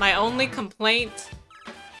 My only complaint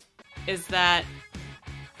is that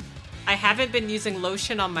I haven't been using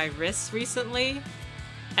lotion on my wrists recently,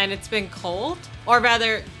 and it's been cold, or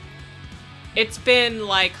rather, it's been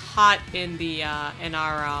like hot in the in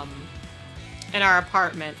our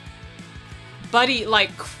apartment. Buddy,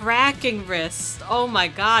 like cracking wrist. Oh my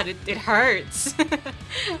god, it hurts.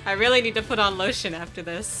 I really need to put on lotion after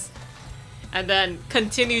this, and then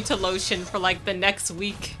continue to lotion for like the next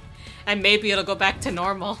week, and maybe it'll go back to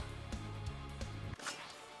normal.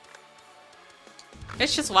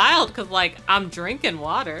 It's just wild because, like, I'm drinking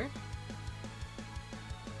water.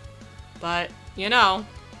 But, you know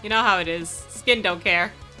how it is. Skin don't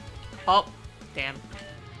care. Oh, damn.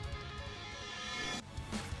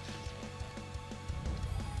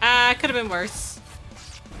 Could have been worse.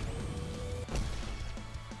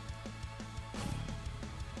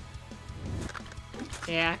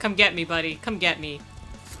 Yeah, come get me, buddy. Come get me.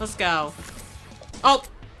 Let's go. Oh!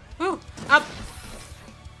 Woo! Up!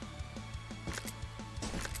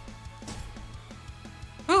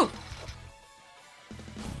 Whew.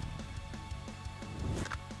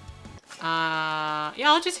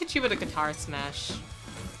 Yeah, I'll just hit you with a guitar smash.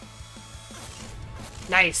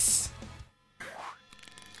 Nice.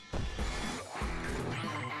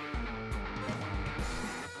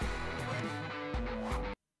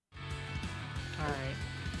 Alright.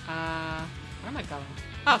 Where am I going?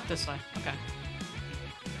 Oh, this way. Okay.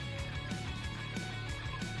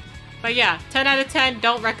 But yeah, 10 out of 10,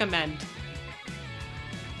 don't recommend.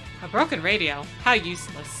 A broken radio? How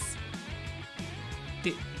useless.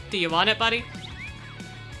 Do you want it, buddy?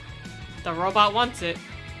 The robot wants it.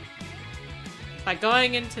 By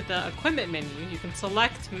going into the equipment menu, you can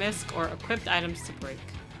select, misc, or equipped items to break.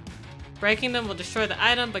 Breaking them will destroy the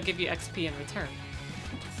item, but give you XP in return.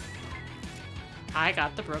 I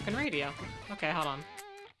got the broken radio. Okay, hold on.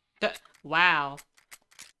 Wow.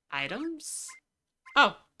 Items?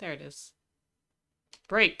 Oh, there it is.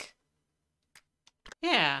 Break.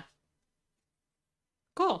 Yeah.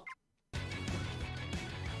 Cool.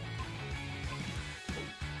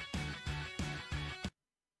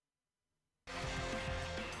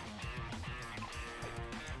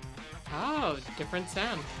 Oh, different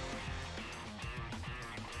sound.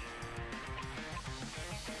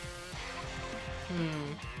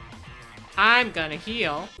 I'm gonna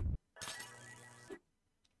heal.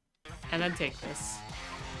 And then take this.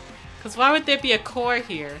 Because why would there be a core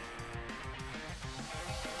here?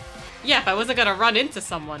 Yeah, if I wasn't gonna run into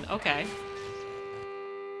someone. Okay.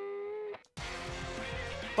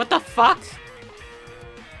 What the fuck?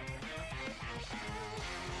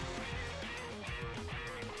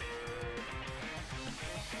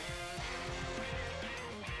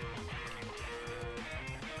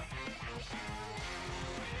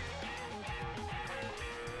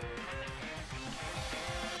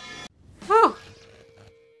 Whew.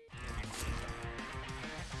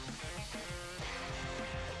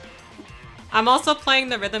 I'm also playing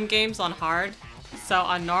the rhythm games on hard, so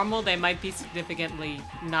on normal they might be significantly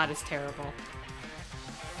not as terrible.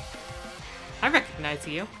 I recognize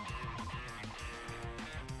you.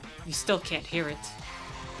 You still can't hear it.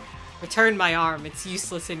 Return my arm, it's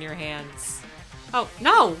useless in your hands. Oh,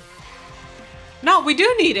 no! No, we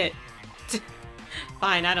do need it!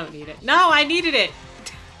 Fine, I don't need it. No, I needed it!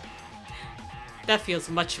 That feels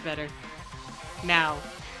much better. Now,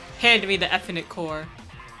 hand me the effing core.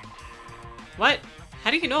 What? How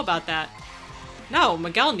do you know about that? No,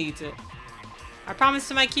 Miguel needs it. I promised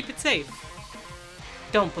him I'd keep it safe.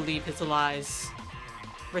 Don't believe his lies.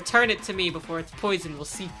 Return it to me before its poison will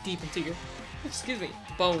seep deep into your, excuse me,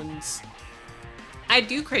 bones. I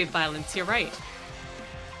do crave violence, you're right.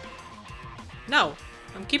 No,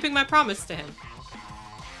 I'm keeping my promise to him.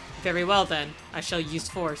 Very well then, I shall use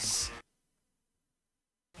force.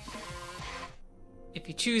 If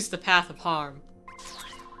you choose the path of harm,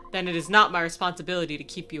 then it is not my responsibility to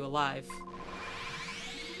keep you alive.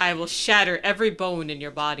 I will shatter every bone in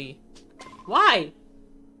your body. Why?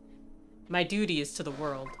 My duty is to the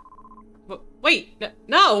world. Wait,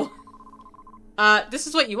 no! This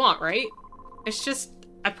is what you want, right? It's just,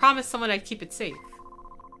 I promised someone I'd keep it safe.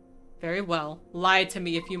 Very well, lie to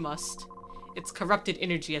me if you must. Its corrupted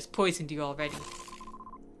energy has poisoned you already.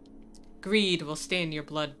 Greed will stain your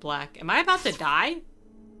blood black. Am I about to die?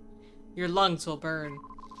 Your lungs will burn.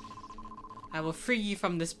 I will free you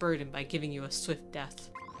from this burden by giving you a swift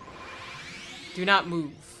death. Do not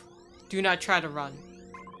move. Do not try to run.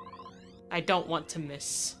 I don't want to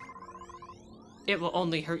miss. It will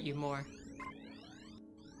only hurt you more.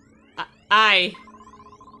 I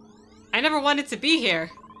never wanted to be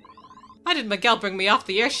here. Why did Miguel bring me off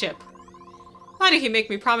the airship? Why did he make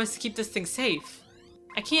me promise to keep this thing safe?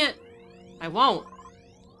 I won't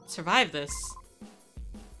survive this.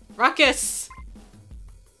 Ruckus!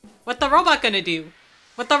 What the robot gonna do?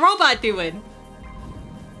 What the robot doing?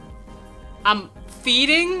 I'm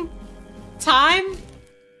feeding? Time?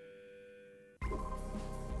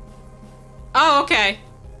 Oh, okay.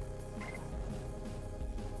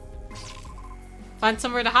 Find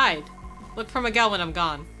somewhere to hide. Look for Miguel when I'm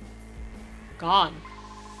gone. Gone?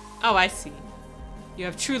 Oh, I see. You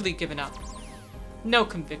have truly given up. No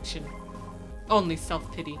conviction. Only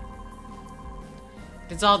self-pity.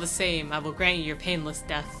 It is all the same, I will grant you your painless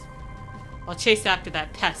death. I'll chase after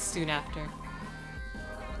that pest soon after.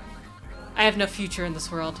 I have no future in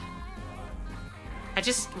this world. I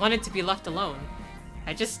just wanted to be left alone.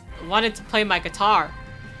 I just wanted to play my guitar.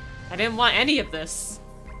 I didn't want any of this.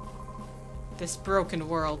 This broken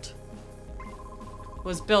world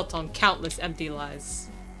was built on countless empty lies.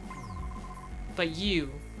 But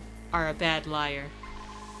you are a bad liar.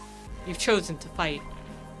 You've chosen to fight.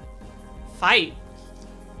 Fight?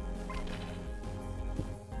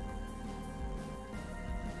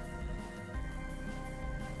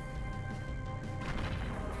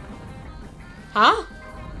 Huh?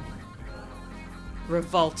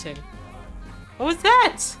 Revolting. What was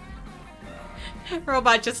that?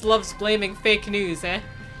 Robot just loves blaming fake news, eh?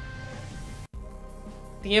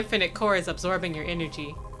 The Infinite Core is absorbing your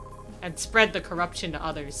energy and spread the corruption to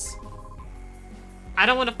others. I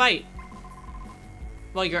don't want to fight.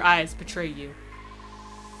 Well, your eyes betray you.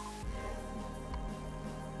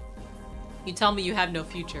 You tell me you have no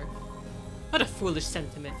future. What a foolish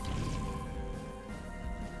sentiment.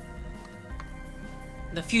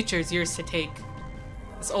 The future is yours to take.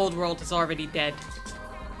 This old world is already dead.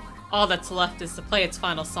 All that's left is to play its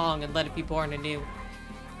final song and let it be born anew.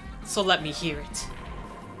 So let me hear it.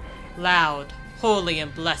 Loud, holy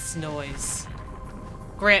and blessed noise.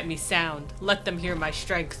 Grant me sound, let them hear my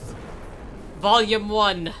strength. Volume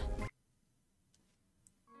 1.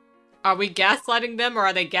 Are we gaslighting them or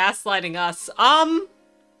are they gaslighting us? I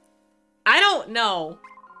don't know.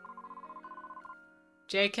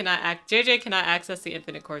 JJ cannot access the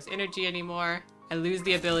Infinite Core's energy anymore. I lose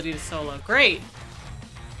the ability to solo. Great!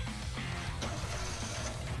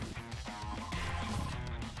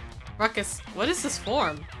 Ruckus, what is this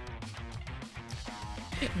form?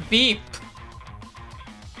 Beep!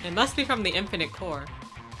 It must be from the Infinite Core.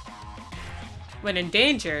 When in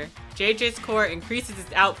danger, JJ's core increases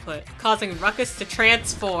its output, causing Ruckus to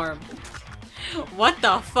transform. What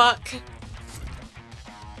the fuck?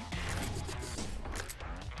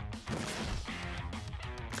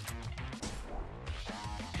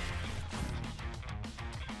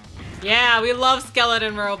 Yeah, we love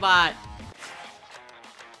Skeleton Robot!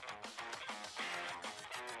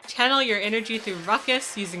 Channel your energy through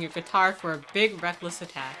Ruckus using your guitar for a big, reckless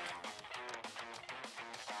attack.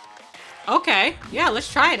 Okay, yeah,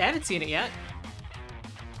 let's try it. I haven't seen it yet.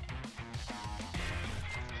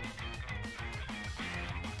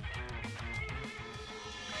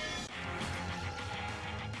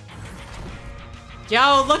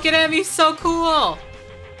 Yo, look at him! He's so cool!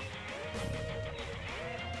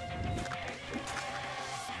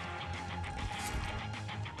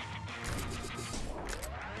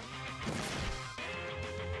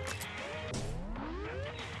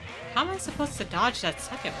 How am I supposed to dodge that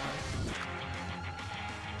second one?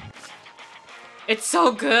 It's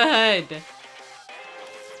so good!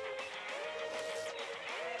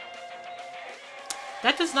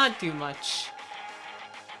 That does not do much.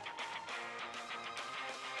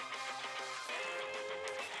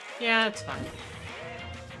 Yeah, it's fine.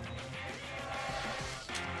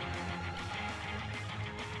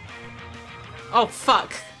 Oh,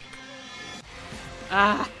 fuck.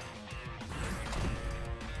 Ah.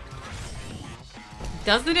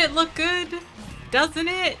 Doesn't it look good? Doesn't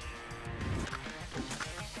it?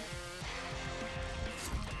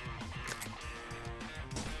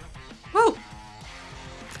 Woo!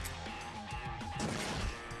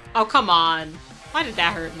 Oh, come on. Why did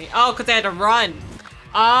that hurt me? Oh, because I had to run.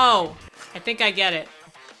 Oh, I think I get it.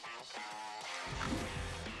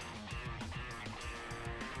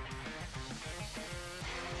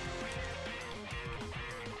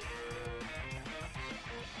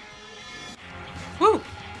 Woo!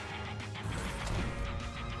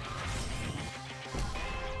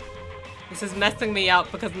 This is messing me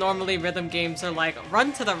up because normally rhythm games are like,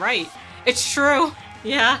 run to the right. It's true.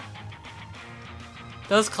 Yeah.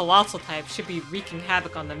 Those colossal types should be wreaking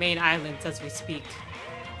havoc on the main islands as we speak.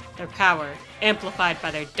 Their power, amplified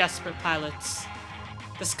by their desperate pilots.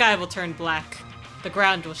 The sky will turn black, the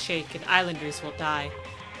ground will shake, and islanders will die.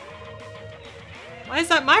 Why is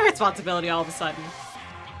that my responsibility all of a sudden?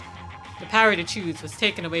 The power to choose was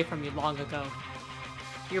taken away from you long ago.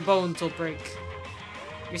 Your bones will break.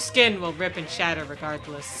 Your skin will rip and shatter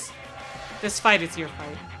regardless. This fight is your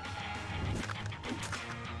fight.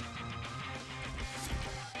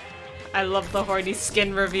 I love the horny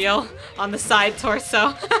skin reveal on the side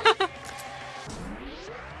torso.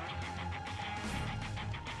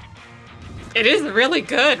 It is really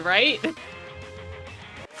good, right?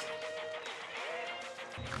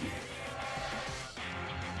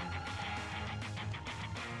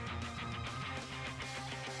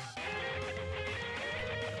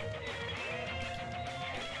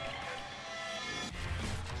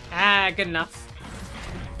 Ah, good enough.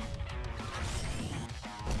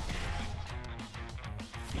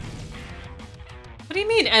 What do you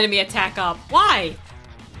mean enemy attack up? Why?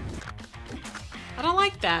 I don't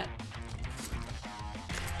like that.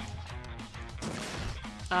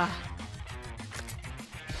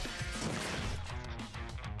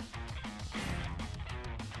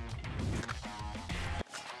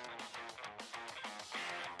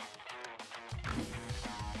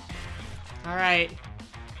 Alright.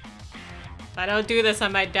 If I don't do this, I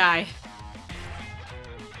might die.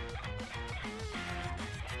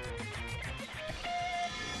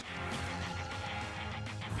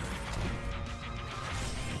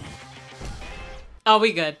 Oh,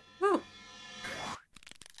 we good. Woo.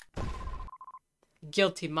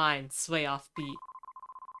 Guilty mind, sway off beat.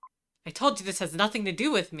 I told you this has nothing to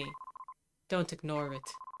do with me. Don't ignore it.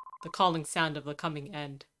 The calling sound of the coming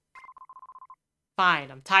end.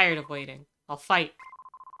 Fine, I'm tired of waiting. I'll fight.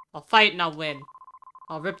 I'll fight and I'll win.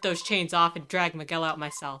 I'll rip those chains off and drag Miguel out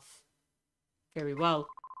myself. Very well.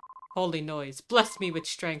 Holy noise, bless me with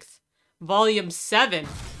strength. Volume 7.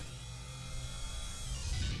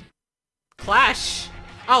 Clash.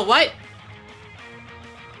 Oh, what?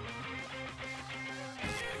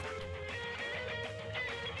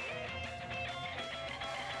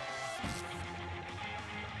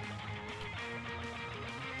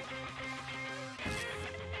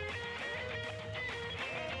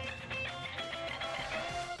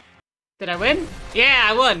 Did I win? Yeah,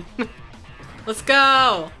 I won. Let's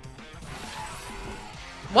go.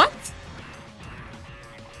 What?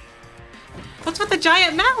 What's with the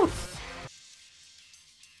giant mouth?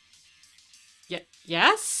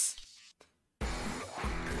 Yes?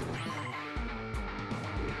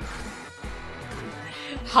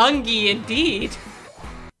 Hungry indeed.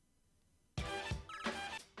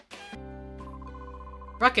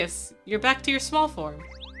 Ruckus, you're back to your small form.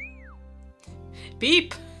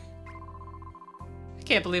 Beep. I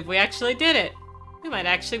can't believe we actually did it. We might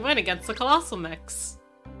actually win against the Colossal Mechs.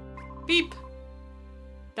 Beep.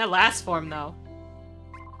 That last form, though.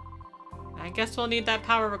 I guess we'll need that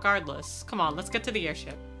power regardless. Come on, let's get to the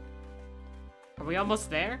airship. Are we almost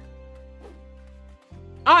there?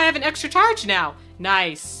 Oh, I have an extra charge now!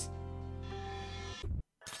 Nice.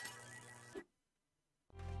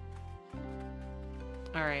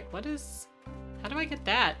 Alright, what is... How do I get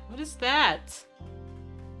that? What is that?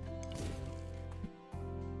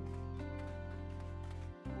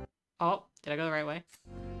 Oh, did I go the right way?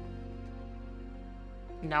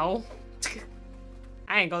 No.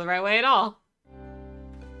 I ain't go the right way at all.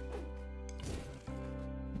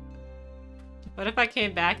 What if I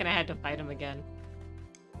came back and I had to fight him again?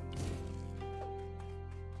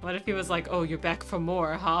 What if he was like, oh, you're back for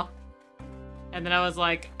more, huh? And then I was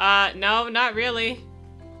like, no, not really.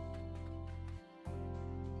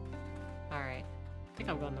 Alright. I think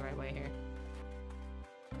I'm going the right way here.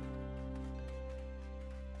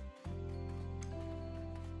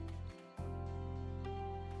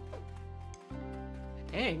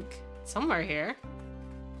 I think. Somewhere here.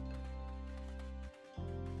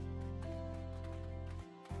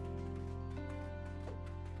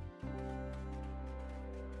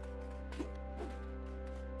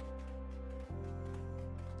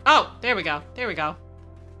 Oh, there we go. There we go.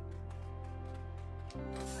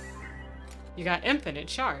 You got infinite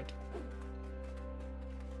shard.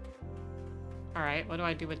 Alright, what do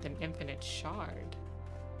I do with an infinite shard?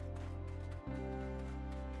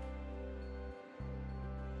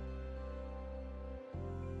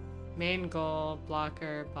 Main goal,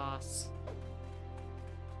 blocker, boss.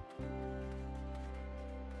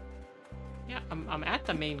 Yeah, I'm at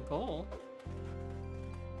the main goal.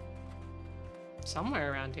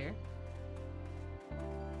 Somewhere around here.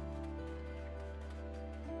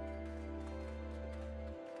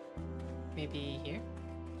 Maybe here?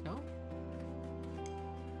 No?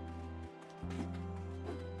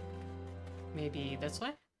 Maybe this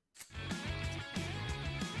way?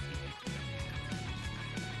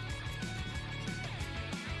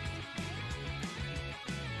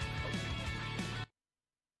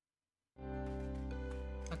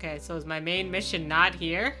 Okay, so is my main mission not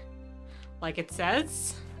here? Like it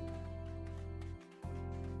says?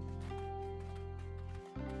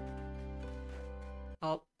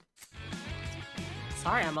 Oh.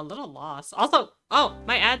 Sorry, I'm a little lost. Also, oh,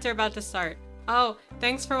 my ads are about to start. Oh,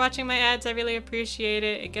 thanks for watching my ads. I really appreciate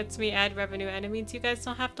it. It gets me ad revenue and it means you guys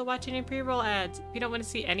don't have to watch any pre-roll ads. If you don't want to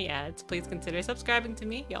see any ads, please consider subscribing to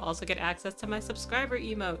me. You'll also get access to my subscriber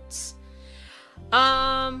emotes.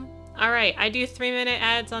 Alright, I do 3-minute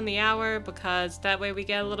ads on the hour because that way we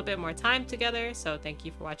get a little bit more time together, so thank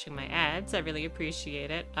you for watching my ads. I really appreciate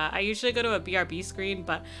it. I usually go to a BRB screen,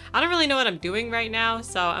 but I don't really know what I'm doing right now,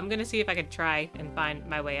 so I'm gonna see if I can try and find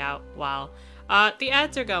my way out while the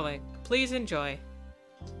ads are going. Please enjoy.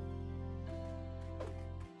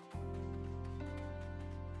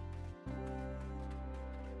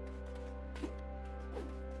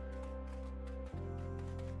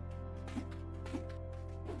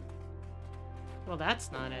 Well,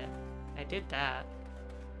 that's not it. I did that.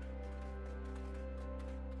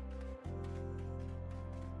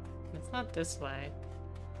 It's not this way.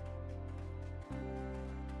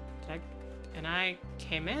 And I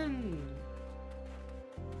came in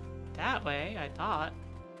that way, I thought.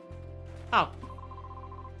 Oh.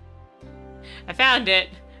 I found it!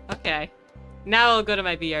 Okay. Now I'll go to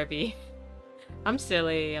my BRB. I'm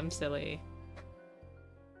silly, I'm silly.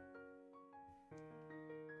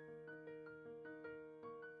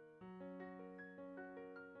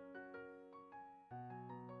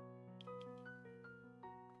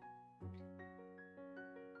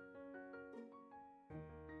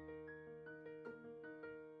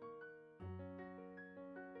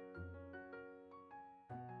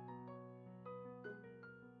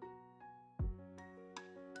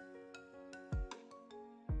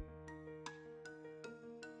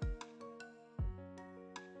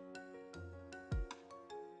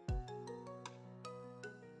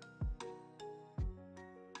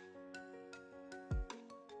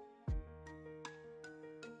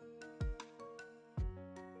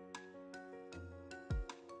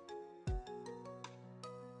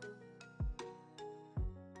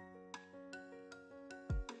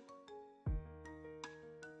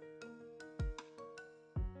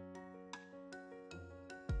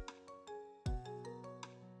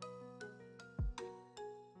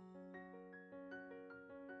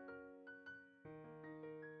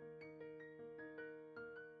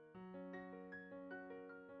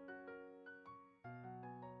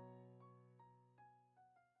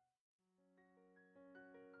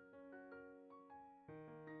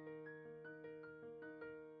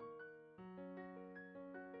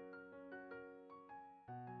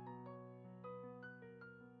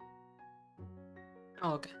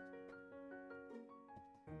 Oh, okay.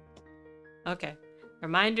 Okay.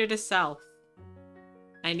 Reminder to self.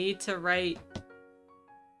 I need to write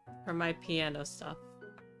for my piano stuff.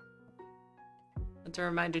 That's a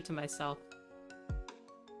reminder to myself.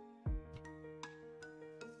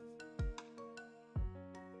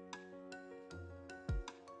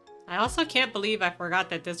 I also can't believe I forgot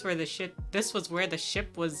that this was where the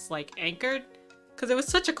ship was like anchored, because it was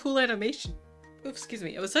such a cool animation. Oops, excuse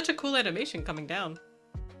me. It was such a cool animation coming down.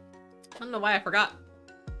 I don't know why I forgot.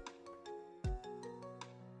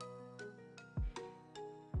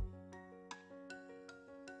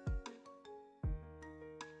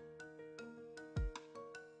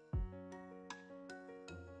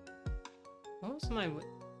 What was my...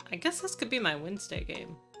 I guess this could be my Wednesday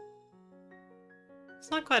game.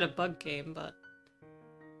 It's not quite a bug game, but...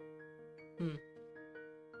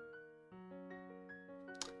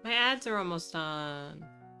 My ads are almost done.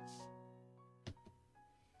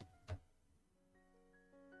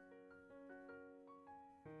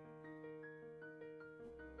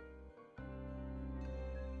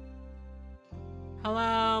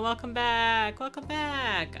 Hello, welcome back. Welcome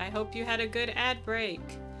back. I hope you had a good ad break.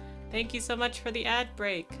 Thank you so much for the ad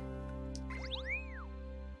break.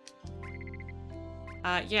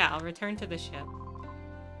 Yeah, I'll return to the ship.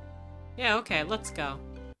 Yeah, okay, let's go.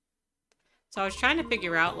 So I was trying to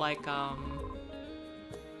figure out, like, I'll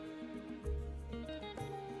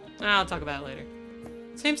talk about it later.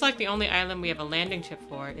 Seems like the only island we have a landing ship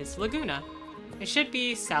for is Laguna. It should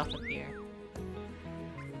be south of here.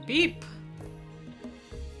 Beep!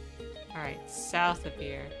 Alright, south of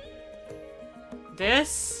here.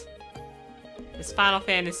 This is Final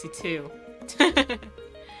Fantasy II.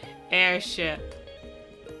 Airship.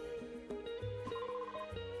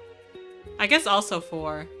 I guess also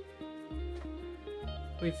 4.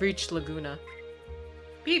 We've reached Laguna.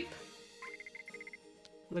 Beep!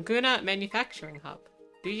 Laguna Manufacturing Hub.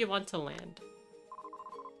 Do you want to land?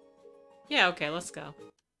 Yeah, okay, let's go.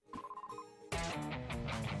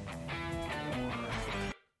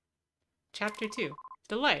 Chapter 2.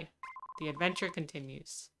 Delay. The adventure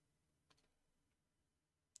continues.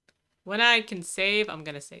 When I can save, I'm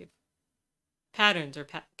gonna save. Patterns are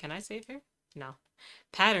can I save here? No.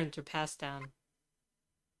 Patterns are passed down.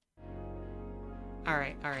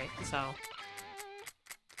 Alright, so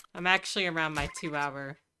I'm actually around my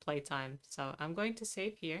 2-hour playtime, so I'm going to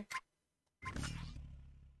save here.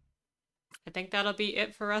 I think that'll be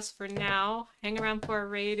it for us for now. Hang around for a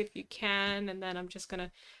raid if you can, and then I'm just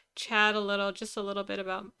gonna chat just a little bit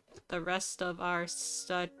about the rest of our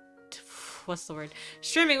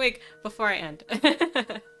streaming week before I end.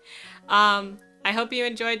 I hope you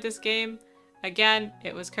enjoyed this game. Again,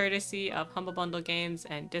 it was courtesy of Humble Bundle Games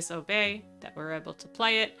and Disobey that we were able to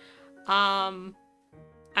play it. I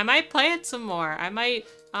might play it some more. I might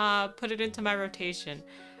put it into my rotation.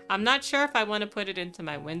 I'm not sure if I want to put it into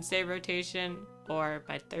my Wednesday rotation or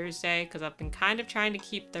my Thursday, because I've been kind of trying to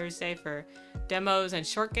keep Thursday for demos and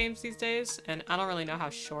short games these days, and I don't really know how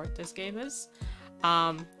short this game is.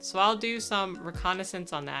 So I'll do some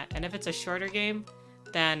reconnaissance on that, and if it's a shorter game,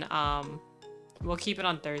 then we'll keep it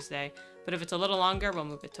on Thursday. But if it's a little longer, we'll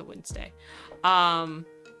move it to Wednesday.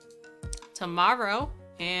 Tomorrow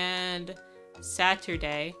and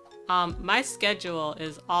Saturday, my schedule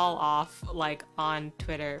is all off, like, on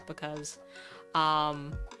Twitter, because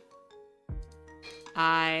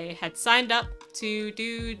I had signed up to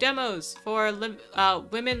do demos for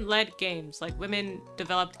women-led games, like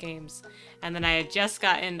women-developed games, and then I had just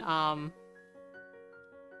gotten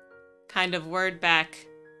kind of word back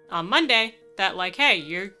on Monday that, like, hey,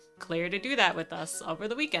 you're clear to do that with us over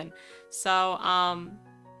the weekend. So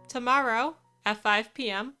tomorrow at 5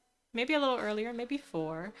 p.m, maybe a little earlier, maybe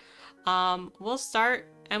 4, we'll start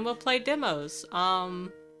and we'll play demos.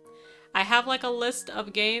 I have like a list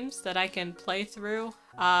of games that I can play through.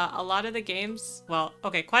 A lot of the games, well,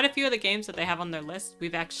 okay, quite a few of the games that they have on their list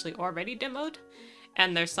we've actually already demoed,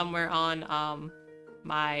 and they're somewhere on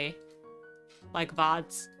my like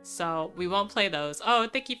VODs, so we won't play those. Oh,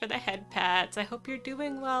 thank you for the head pats. I hope you're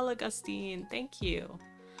doing well, Augustine. Thank you.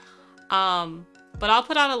 But I'll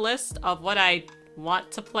put out a list of what I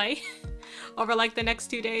want to play over like the next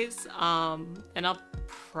 2 days, and I'll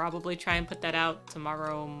probably try and put that out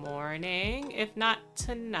tomorrow morning, if not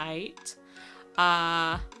tonight.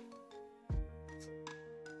 But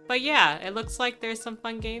yeah, it looks like there's some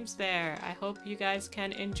fun games there. I hope you guys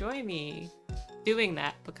can enjoy me doing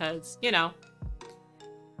that, because, you know,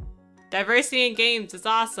 diversity in games is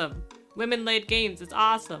awesome. Women-led games is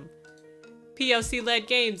awesome. POC-led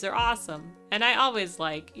games are awesome. And I always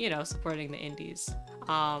like, you know, supporting the indies.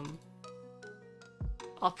 I'll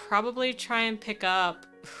probably try and pick up...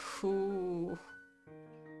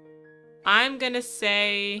 I'm gonna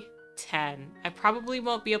say 10. I probably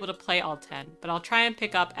won't be able to play all 10, but I'll try and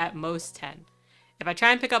pick up at most 10. If I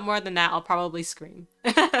try and pick up more than that, I'll probably scream.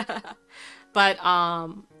 But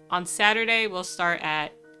on Saturday, we'll start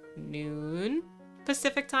at noon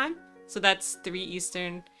Pacific time, so that's 3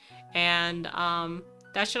 Eastern, and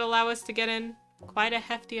that should allow us to get in quite a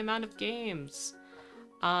hefty amount of games.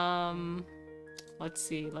 Let's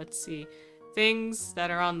see things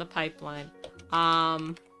that are on the pipeline.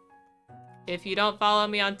 If you don't follow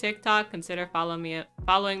me on TikTok, consider following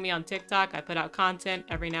me on TikTok. I put out content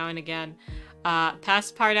every now and again.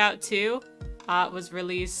 Passpart Out 2 was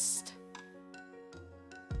released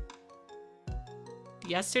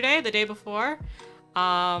yesterday, the day before.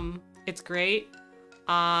 It's great.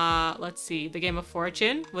 Let's see, the Game of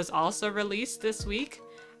Fortune was also released this week.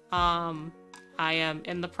 I am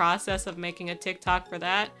in the process of making a TikTok for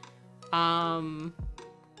that.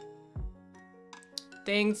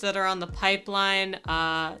 Things that are on the pipeline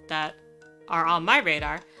that are on my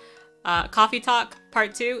radar. Coffee Talk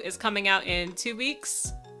Part 2 is coming out in 2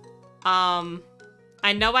 weeks.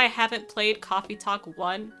 I know I haven't played Coffee Talk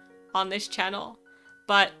 1 on this channel,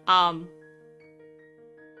 but I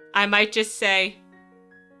might just say,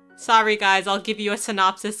 sorry guys, I'll give you a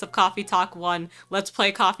synopsis of Coffee Talk 1. Let's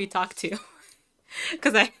play Coffee Talk 2.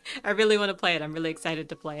 Because I really want to play it. I'm really excited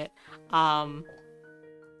to play it.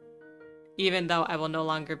 Even though I will no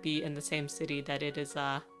longer be in the same city that it is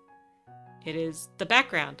the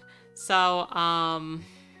background. So,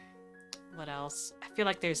 what else? I feel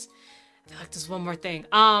like there's one more thing.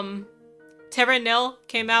 Terra Nil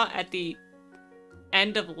came out at the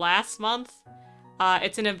end of last month.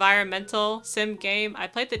 It's an environmental sim game. I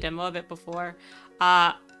played the demo of it before.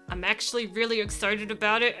 I'm actually really excited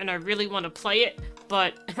about it and I really want to play it,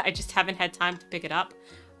 but I just haven't had time to pick it up.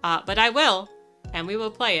 But I will, and we will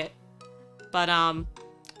play it. But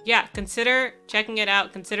yeah, consider checking it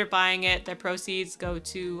out, consider buying it. Their proceeds go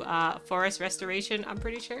to forest restoration, I'm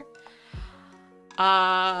pretty sure.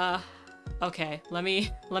 Okay, let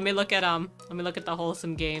me look at the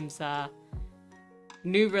Wholesome Games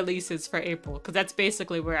new releases for April, because that's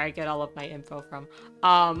basically where I get all of my info from.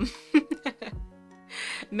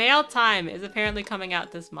 Mail Time is apparently coming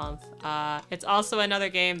out this month. It's also another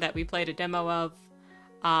game that we played a demo of.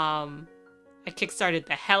 I kickstarted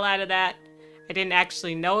the hell out of that. I didn't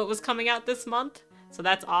actually know it was coming out this month, so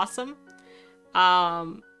that's awesome.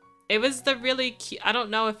 It was the really cute, I don't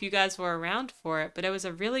know if you guys were around for it, but it was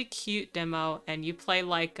a really cute demo, and you play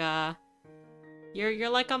like you're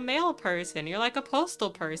like a mail person, you're like a postal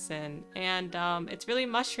person, and it's really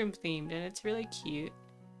mushroom themed and it's really cute.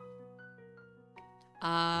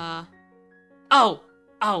 Oh,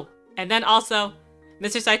 and then also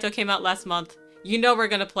Mr. Saito came out last month. You know we're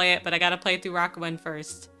gonna play it, but I gotta play it through Rockwind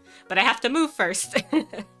first. But I have to move first.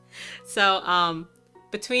 So,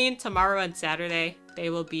 between tomorrow and Saturday, they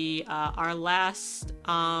will be our last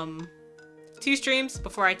 2 streams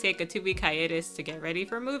before I take a 2-week hiatus to get ready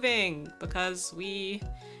for moving, because we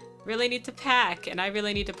really need to pack, and I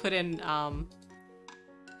really need to put in I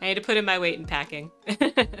need to put in my weight in packing.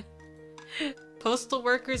 Postal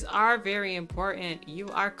workers are very important. You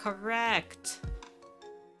are correct.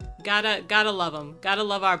 Gotta love them. Gotta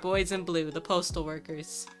love our boys in blue, the postal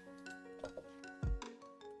workers.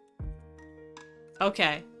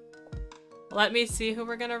 Okay. Let me see who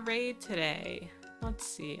we're gonna raid today. Let's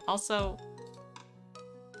see. Also...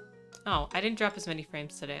 Oh, I didn't drop as many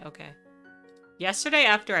frames today. Okay. Yesterday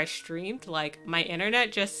after I streamed, like, my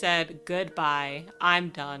internet just said, goodbye, I'm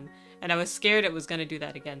done. And I was scared it was gonna do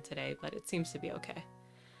that again today, but it seems to be okay.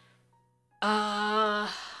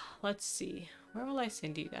 Let's see. Where will I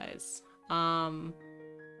send you guys? Do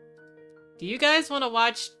you guys want to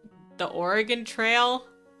watch the Oregon Trail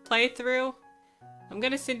playthrough? I'm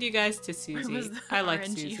gonna send you guys to Susie. I like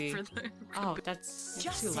Susie. Oh, that's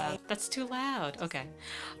too loud. That's too loud. Okay.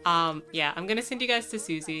 Yeah, I'm gonna send you guys to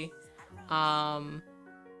Susie.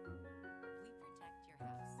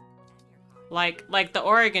 Like the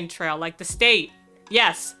Oregon Trail, like the state.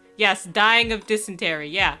 Yes, yes, dying of dysentery,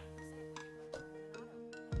 yeah.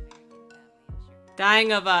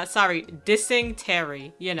 Dying of, sorry,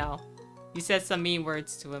 dysentery, you know. You said some mean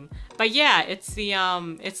words to him. But yeah, it's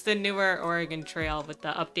the newer Oregon Trail with the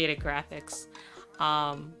updated graphics.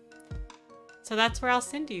 So that's where I'll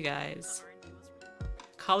send you guys.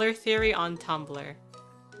 Color Theory on Tumblr.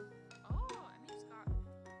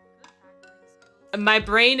 My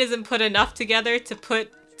brain isn't put enough together to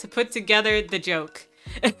put together the joke.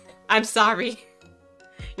 I'm sorry.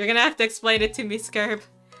 You're gonna have to explain it to me, Skirb.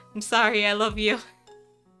 I'm sorry, I love you.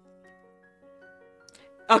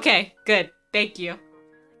 Okay, good. Thank you.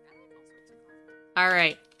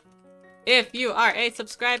 Alright. If you are a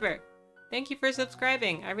subscriber, thank you for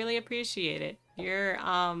subscribing. I really appreciate it. Your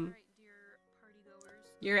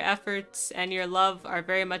efforts and your love are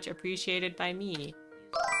very much appreciated by me.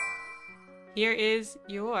 Here is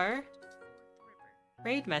your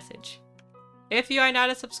raid message. If you are not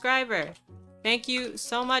a subscriber, thank you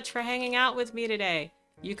so much for hanging out with me today.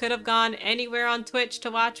 You could have gone anywhere on Twitch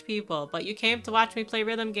to watch people, but you came to watch me play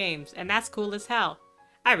rhythm games, and that's cool as hell.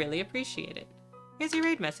 I really appreciate it. Here's your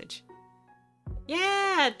raid message.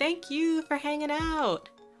 Yeah, thank you for hanging out.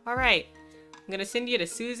 Alright, I'm gonna send you to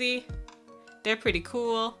Susie. They're pretty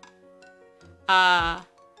cool.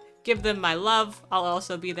 Give them my love. I'll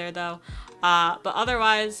also be there though. But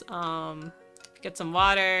otherwise, get some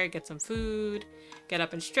water, get some food, get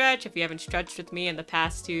up and stretch if you haven't stretched with me in the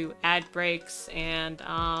past 2 ad breaks, and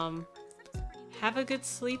have a good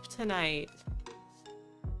sleep tonight.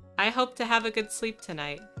 I hope to have a good sleep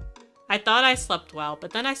tonight. I thought I slept well,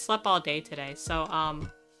 but then I slept all day today, so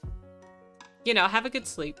you know, have a good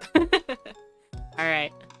sleep.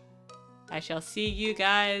 Alright. I shall see you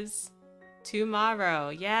guys tomorrow.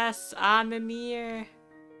 Yes, I'm Amir.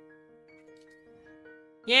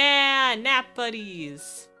 Yeah, nap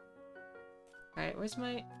buddies. Alright, where's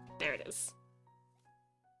my... There it is.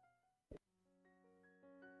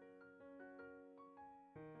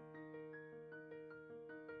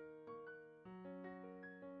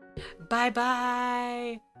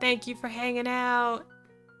 Bye-bye. Thank you for hanging out.